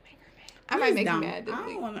 Somebody make her mad. I might make you mad this week. I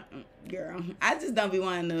don't want to, girl. I just don't be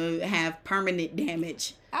wanting to have permanent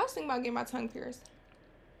damage. I was thinking about getting my tongue pierced.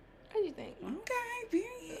 What do you think? Okay,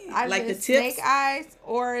 period. Like the tips, snake eyes,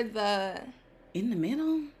 or the. In the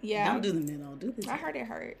middle? Yeah. Don't do the middle. Do the tip. I heard it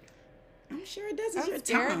hurt. I'm sure it does. It's your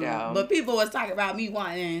scared, tongue. though. But people was talking about me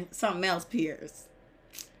wanting something else pierced.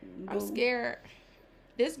 I'm scared.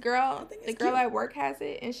 This girl, the girl at work has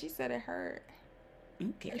it, and she said it hurt.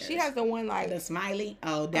 Who cares? She has the one like the smiley.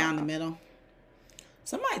 Oh, down the middle.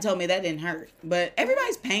 Somebody told me that didn't hurt, but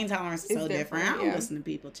everybody's pain tolerance is so different. I don't listen to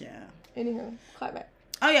people, child. Anywho, clap back.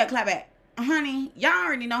 Oh yeah, clap back, honey. Y'all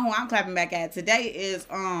already know who I'm clapping back at. Today is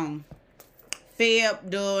Feb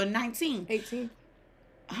the 19th. 18th.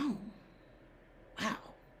 Oh, wow.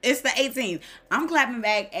 It's the 18th. I'm clapping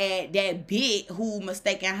back at that bitch who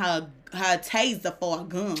mistaken her taser for a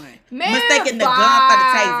gun. Man, mistaking the gun for the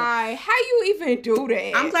taser. How you even do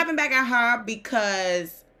that? I'm clapping back at her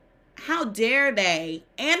because how dare they,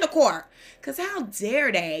 and the court, because how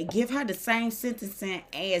dare they give her the same sentencing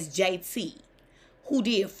as JT, who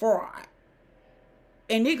did fraud.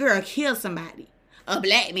 And this girl killed somebody. A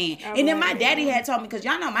black man. And then my daddy had told me, because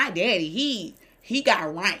y'all know my daddy, he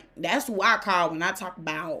got rank. That's who I call when I talk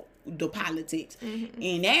about the politics.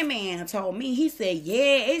 And that man told me, he said,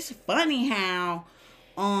 yeah, it's funny how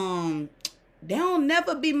they'll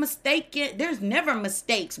never be mistaken. There's never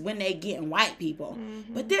mistakes when they getting white people.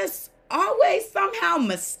 But there's always somehow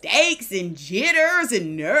mistakes and jitters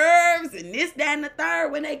and nerves and this, that, and the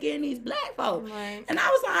third when they getting these black folks. Right. And I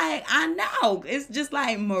was like, I know. It's just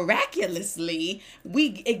like miraculously we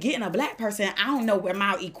getting a black person. I don't know where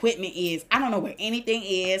my equipment is. I don't know where anything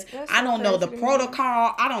is. I don't know the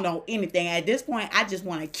protocol. I don't know anything. At this point, I just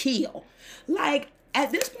want to kill. Like, at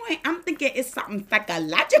this point, I'm thinking it's something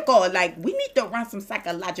psychological. Like, we need to run some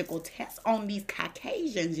psychological tests on these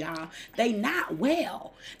Caucasians, y'all. They not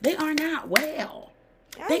well. They are not well.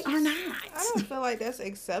 They are not. I don't feel like that's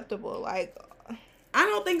acceptable. Like, I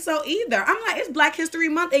don't think so either. I'm like, it's Black History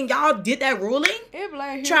Month and y'all did that ruling?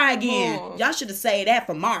 Try again. Y'all should have said that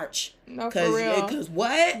for March. No, for real. Because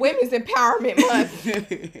what? Women's Empowerment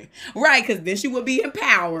Month. Right, because then she would be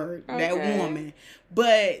empowered, that woman.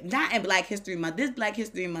 But not in Black History Month. This Black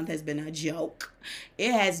History Month has been a joke.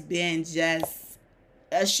 It has been just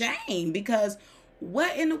a shame because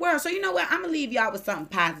what in the world? So you know what? I'm going to leave y'all with something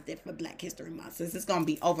positive for Black History Month since it's going to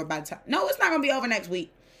be over by the time. No, it's not going to be over next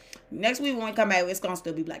week. Next week when we come back, it's going to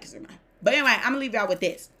still be Black History Month. But anyway, I'm going to leave y'all with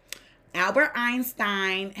this. Albert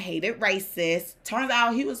Einstein hated racists. Turns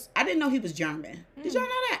out I didn't know he was German. Did y'all know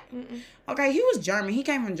that? Mm-mm. Okay, he was German. He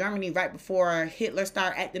came from Germany right before Hitler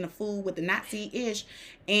started acting a fool with the Nazi-ish.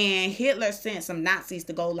 And Hitler sent some Nazis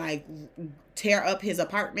to go, like, tear up his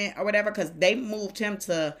apartment or whatever because they moved him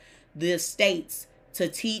to the States to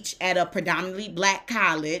teach at a predominantly black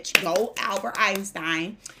college. Go Albert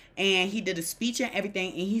Einstein. And he did a speech and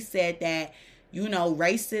everything. And he said that, you know,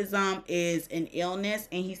 racism is an illness.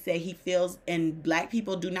 And he said he feels, and black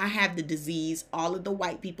people do not have the disease. All of the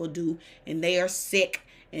white people do. And they are sick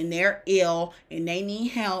and they're ill and they need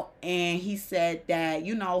help. And he said that,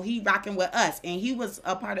 you know, he rocking with us. And he was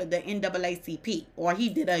a part of the NAACP. Or he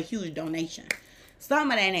did a huge donation.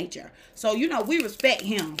 Some of that nature. So, you know, we respect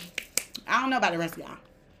him. I don't know about the rest of y'all.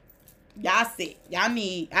 Y'all sick.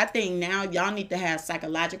 I think now y'all need to have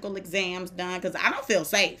psychological exams done because I don't feel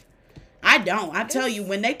safe. I don't. I tell you,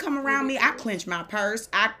 when they come around me, I clench my purse.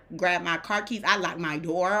 I grab my car keys. I lock my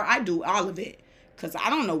door. I do all of it because I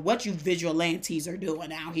don't know what you vigilantes are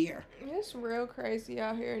doing out here. It's real crazy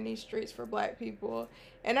out here in these streets for black people.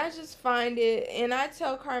 And I just find it, and I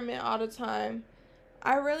tell Carmen all the time,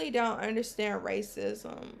 I really don't understand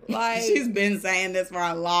racism. Like she's been saying this for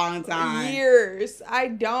a long time. Years. I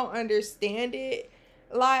don't understand it.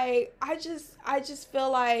 Like I just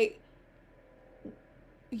feel like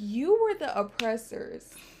you were the oppressors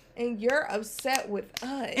and you're upset with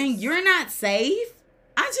us. And you're not safe?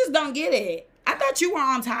 I just don't get it. I thought you were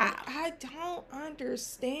on top. I don't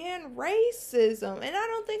understand racism. And I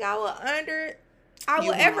don't think I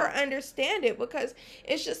will ever understand it because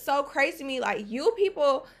it's just so crazy to me. Like, you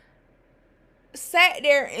people sat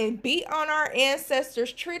there and beat on our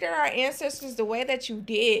ancestors, treated our ancestors the way that you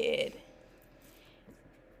did.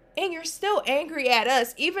 And you're still angry at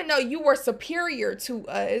us, even though you were superior to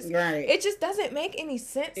us. Right. It just doesn't make any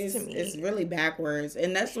sense to me. It's really backwards.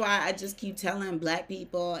 And that's why I just keep telling black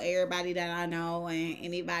people, everybody that I know, and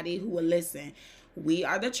anybody who will listen, we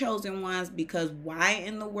are the chosen ones because why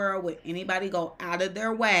in the world would anybody go out of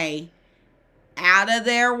their way,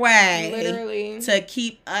 literally, to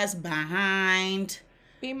keep us behind,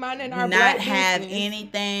 be minding our not have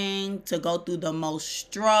anything, to go through the most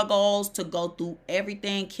struggles, to go through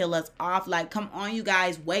everything, kill us off? Like, come on, you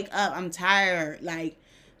guys, wake up. I'm tired. Like,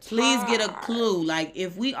 please get a clue. Like,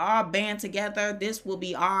 if we all band together, this will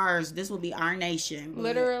be ours. This will be our nation.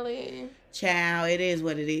 Literally. Child, it is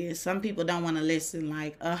what it is. Some people don't want to listen.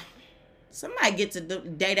 Like, somebody get to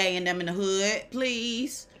Day and them in the hood,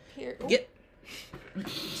 please.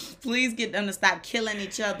 Please get them to stop killing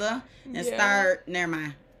each other and start. Never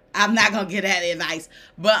mind. I'm not gonna get that advice,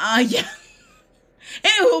 but yeah.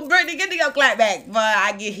 Anywho, Brittany, get to your clap back, but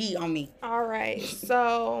I get heat on me. All right,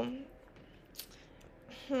 so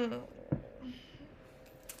I'm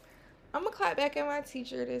gonna clap back at my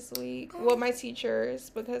teacher this week. Well, my teachers,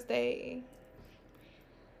 because they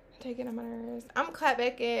taking on my nerves. I'm gonna clap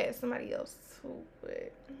back at somebody else too,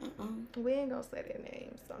 but we ain't gonna say their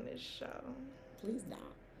names on this show. Please don't.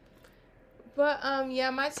 But yeah,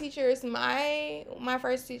 my teacher is my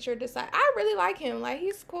first teacher. I really like him. Like,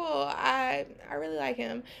 he's cool. I really like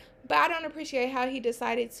him, but I don't appreciate how he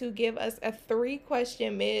decided to give us a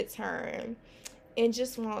 3-question midterm and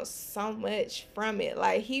just wants so much from it.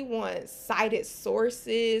 Like, he wants cited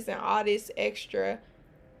sources and all this extra.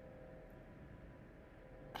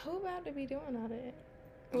 Who about to be doing all that?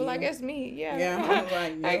 Well, I guess me. Yeah.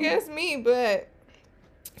 Like, I guess me. But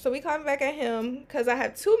so we come back at him because I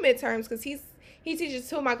have 2 midterms because he teaches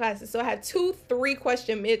 2 of my classes. So I have 2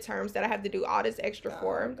 3-question midterms that I have to do all this extra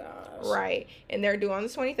for. Gosh. Right. And they're due on the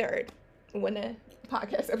 23rd when the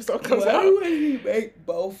podcast episode comes out. Why would he make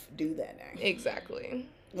both do that now? Exactly.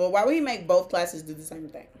 Well, why would he make both classes do the same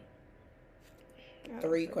thing?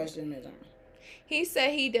 3-question midterm. He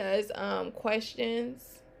said he does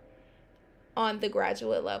questions on the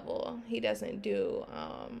graduate level. He doesn't do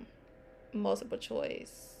multiple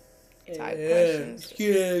choice. type questions.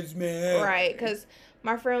 Excuse me. Right, because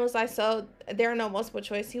my friend was like, so there are no multiple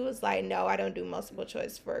choice. He was like, no, I don't do multiple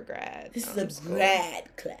choice for a grad. This is a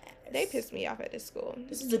grad class. They pissed me off at this school.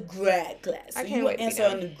 This is a grad class. So I can't wait to answer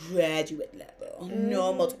on the graduate level.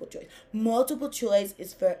 No multiple choice. Multiple choice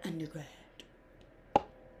is for undergrad.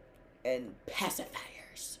 And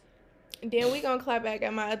pacifiers. Then we gonna clap back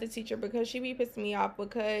at my other teacher because she be pissing me off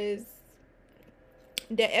because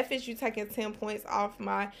the FSU taking 10 points off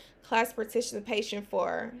my class participation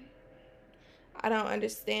for. I don't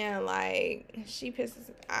understand. Like, she pisses.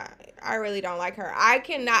 I really don't like her. I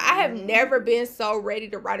have never been so ready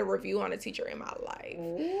to write a review on a teacher in my life.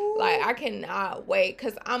 Ooh. Like, I cannot wait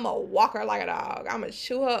because I'm a walker like a dog. I'm going to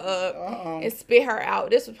chew her up and spit her out.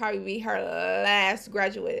 This would probably be her last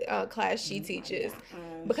graduate class she teaches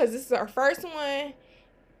because this is her first one.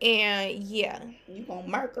 And, yeah. You going to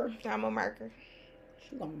mark her? I'm going to mark her.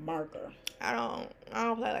 She going to mark her. I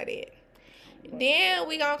don't play like that. Then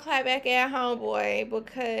we gonna clap back at homeboy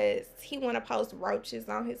because he want to post roaches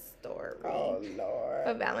on his story. Oh Lord!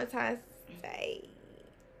 For Valentine's Day.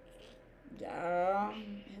 Yeah,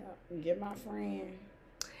 get my friend.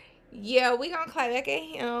 Yeah, we gonna clap back at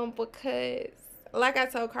him because, like I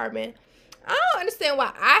told Carmen, I don't understand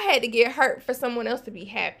why I had to get hurt for someone else to be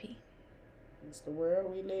happy. It's the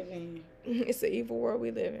world we live in. It's the evil world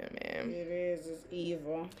we live in, man. It is. It's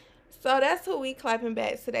evil. So that's who we clapping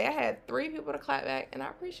back today. I had 3 people to clap back, and I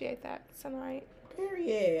appreciate that tonight.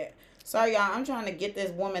 Period. Sorry, y'all. I'm trying to get this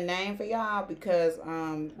woman name for y'all because,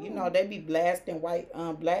 you know, they be blasting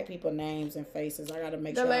black people names and faces. I gotta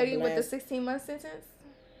make sure. The lady with the 16-month sentence.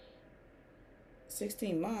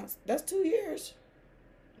 16 months. That's 2 years.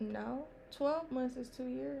 No, 12 months is 2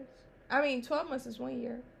 years. I mean, 12 months is 1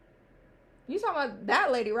 year. You talking about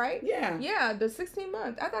that lady, right? Yeah. Yeah, the 16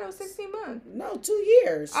 months. I thought it was 16 months. No, 2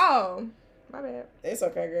 years. Oh, my bad. It's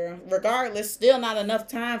okay, girl. Regardless, still not enough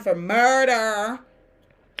time for murder.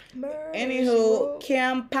 Anywho,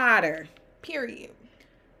 Kim Potter. Period.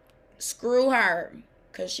 Screw her.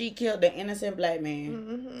 Because she killed an innocent black man.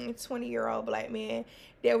 Mm-hmm. 20-year-old black man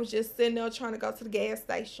that was just sitting there trying to go to the gas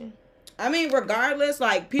station. I mean, regardless,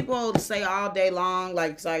 like, people say all day long,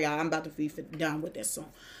 like, sorry, y'all, I'm about to be done with this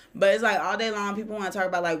song. But it's like all day long, people want to talk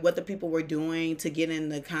about like what the people were doing to get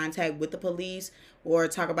into contact with the police or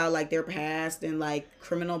talk about like their past and like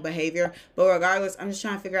criminal behavior. But regardless, I'm just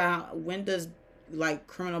trying to figure out when does like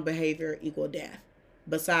criminal behavior equal death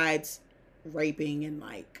besides raping and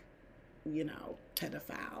like, you know,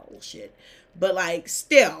 pedophile shit. But like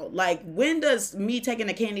still, like when does me taking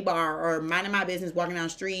a candy bar or minding my business walking down the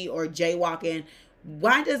street or jaywalking,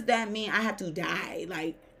 why does that mean I have to die?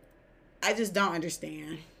 Like, I just don't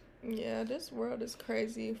understand. Yeah, this world is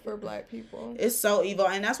crazy for black people. It's so evil.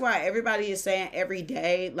 And that's why everybody is saying every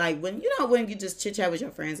day, like when you just chit chat with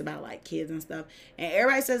your friends about like kids and stuff, and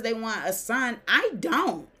everybody says they want a son. I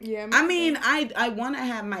don't. Yeah. I mean, I want to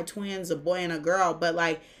have my twins, a boy and a girl, but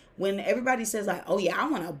like when everybody says like, oh yeah, I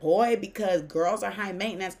want a boy because girls are high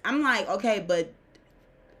maintenance. I'm like, okay, but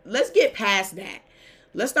let's get past that.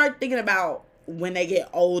 Let's start thinking about when they get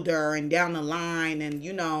older and down the line, and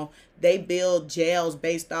you know, they build jails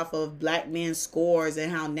based off of black men's scores,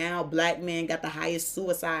 and how now black men got the highest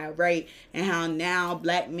suicide rate, and how now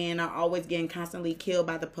black men are always getting constantly killed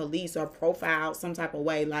by the police or profiled some type of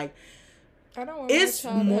way. Like, I don't want it's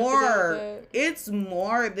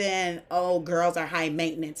more than, oh, girls are high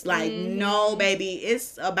maintenance. Like, no, baby,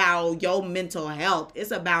 it's about your mental health.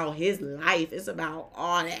 It's about his life. It's about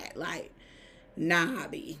all that. Like, nah,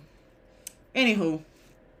 B. Anywho,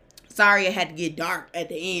 sorry it had to get dark at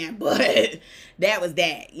the end, but that was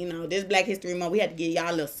that. You know, this Black History Month, we had to give y'all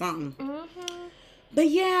a little something. Mm-hmm. But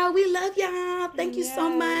yeah, we love y'all. Thank you so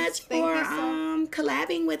much for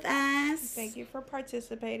collabing with us. Thank you for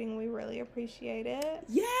participating. We really appreciate it.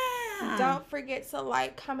 Yeah. Don't forget to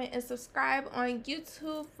like, comment, and subscribe on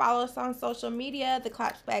YouTube. Follow us on social media. The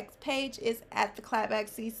Clapbacks page is at the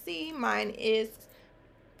Clapbacks CC. Mine is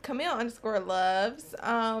Camille_loves.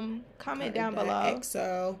 Comment down below.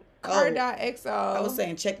 XO. Car.xo. I was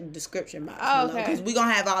saying check the description box below, okay. because we're going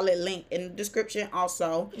to have all that link in the description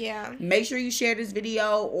also. Yeah. Make sure you share this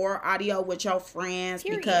video or audio with your friends.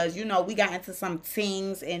 Period. Because, you know, we got into some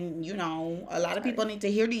things and, you know, a lot of people need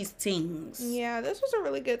to hear these things. Yeah, this was a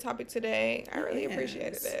really good topic today. I really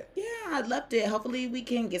appreciated it. Yeah, I loved it. Hopefully we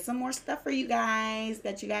can get some more stuff for you guys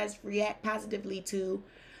that you guys react positively to.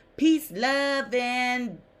 Peace, love,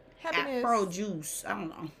 and happiness. Afro juice. I don't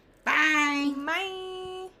know. Bye. Bye.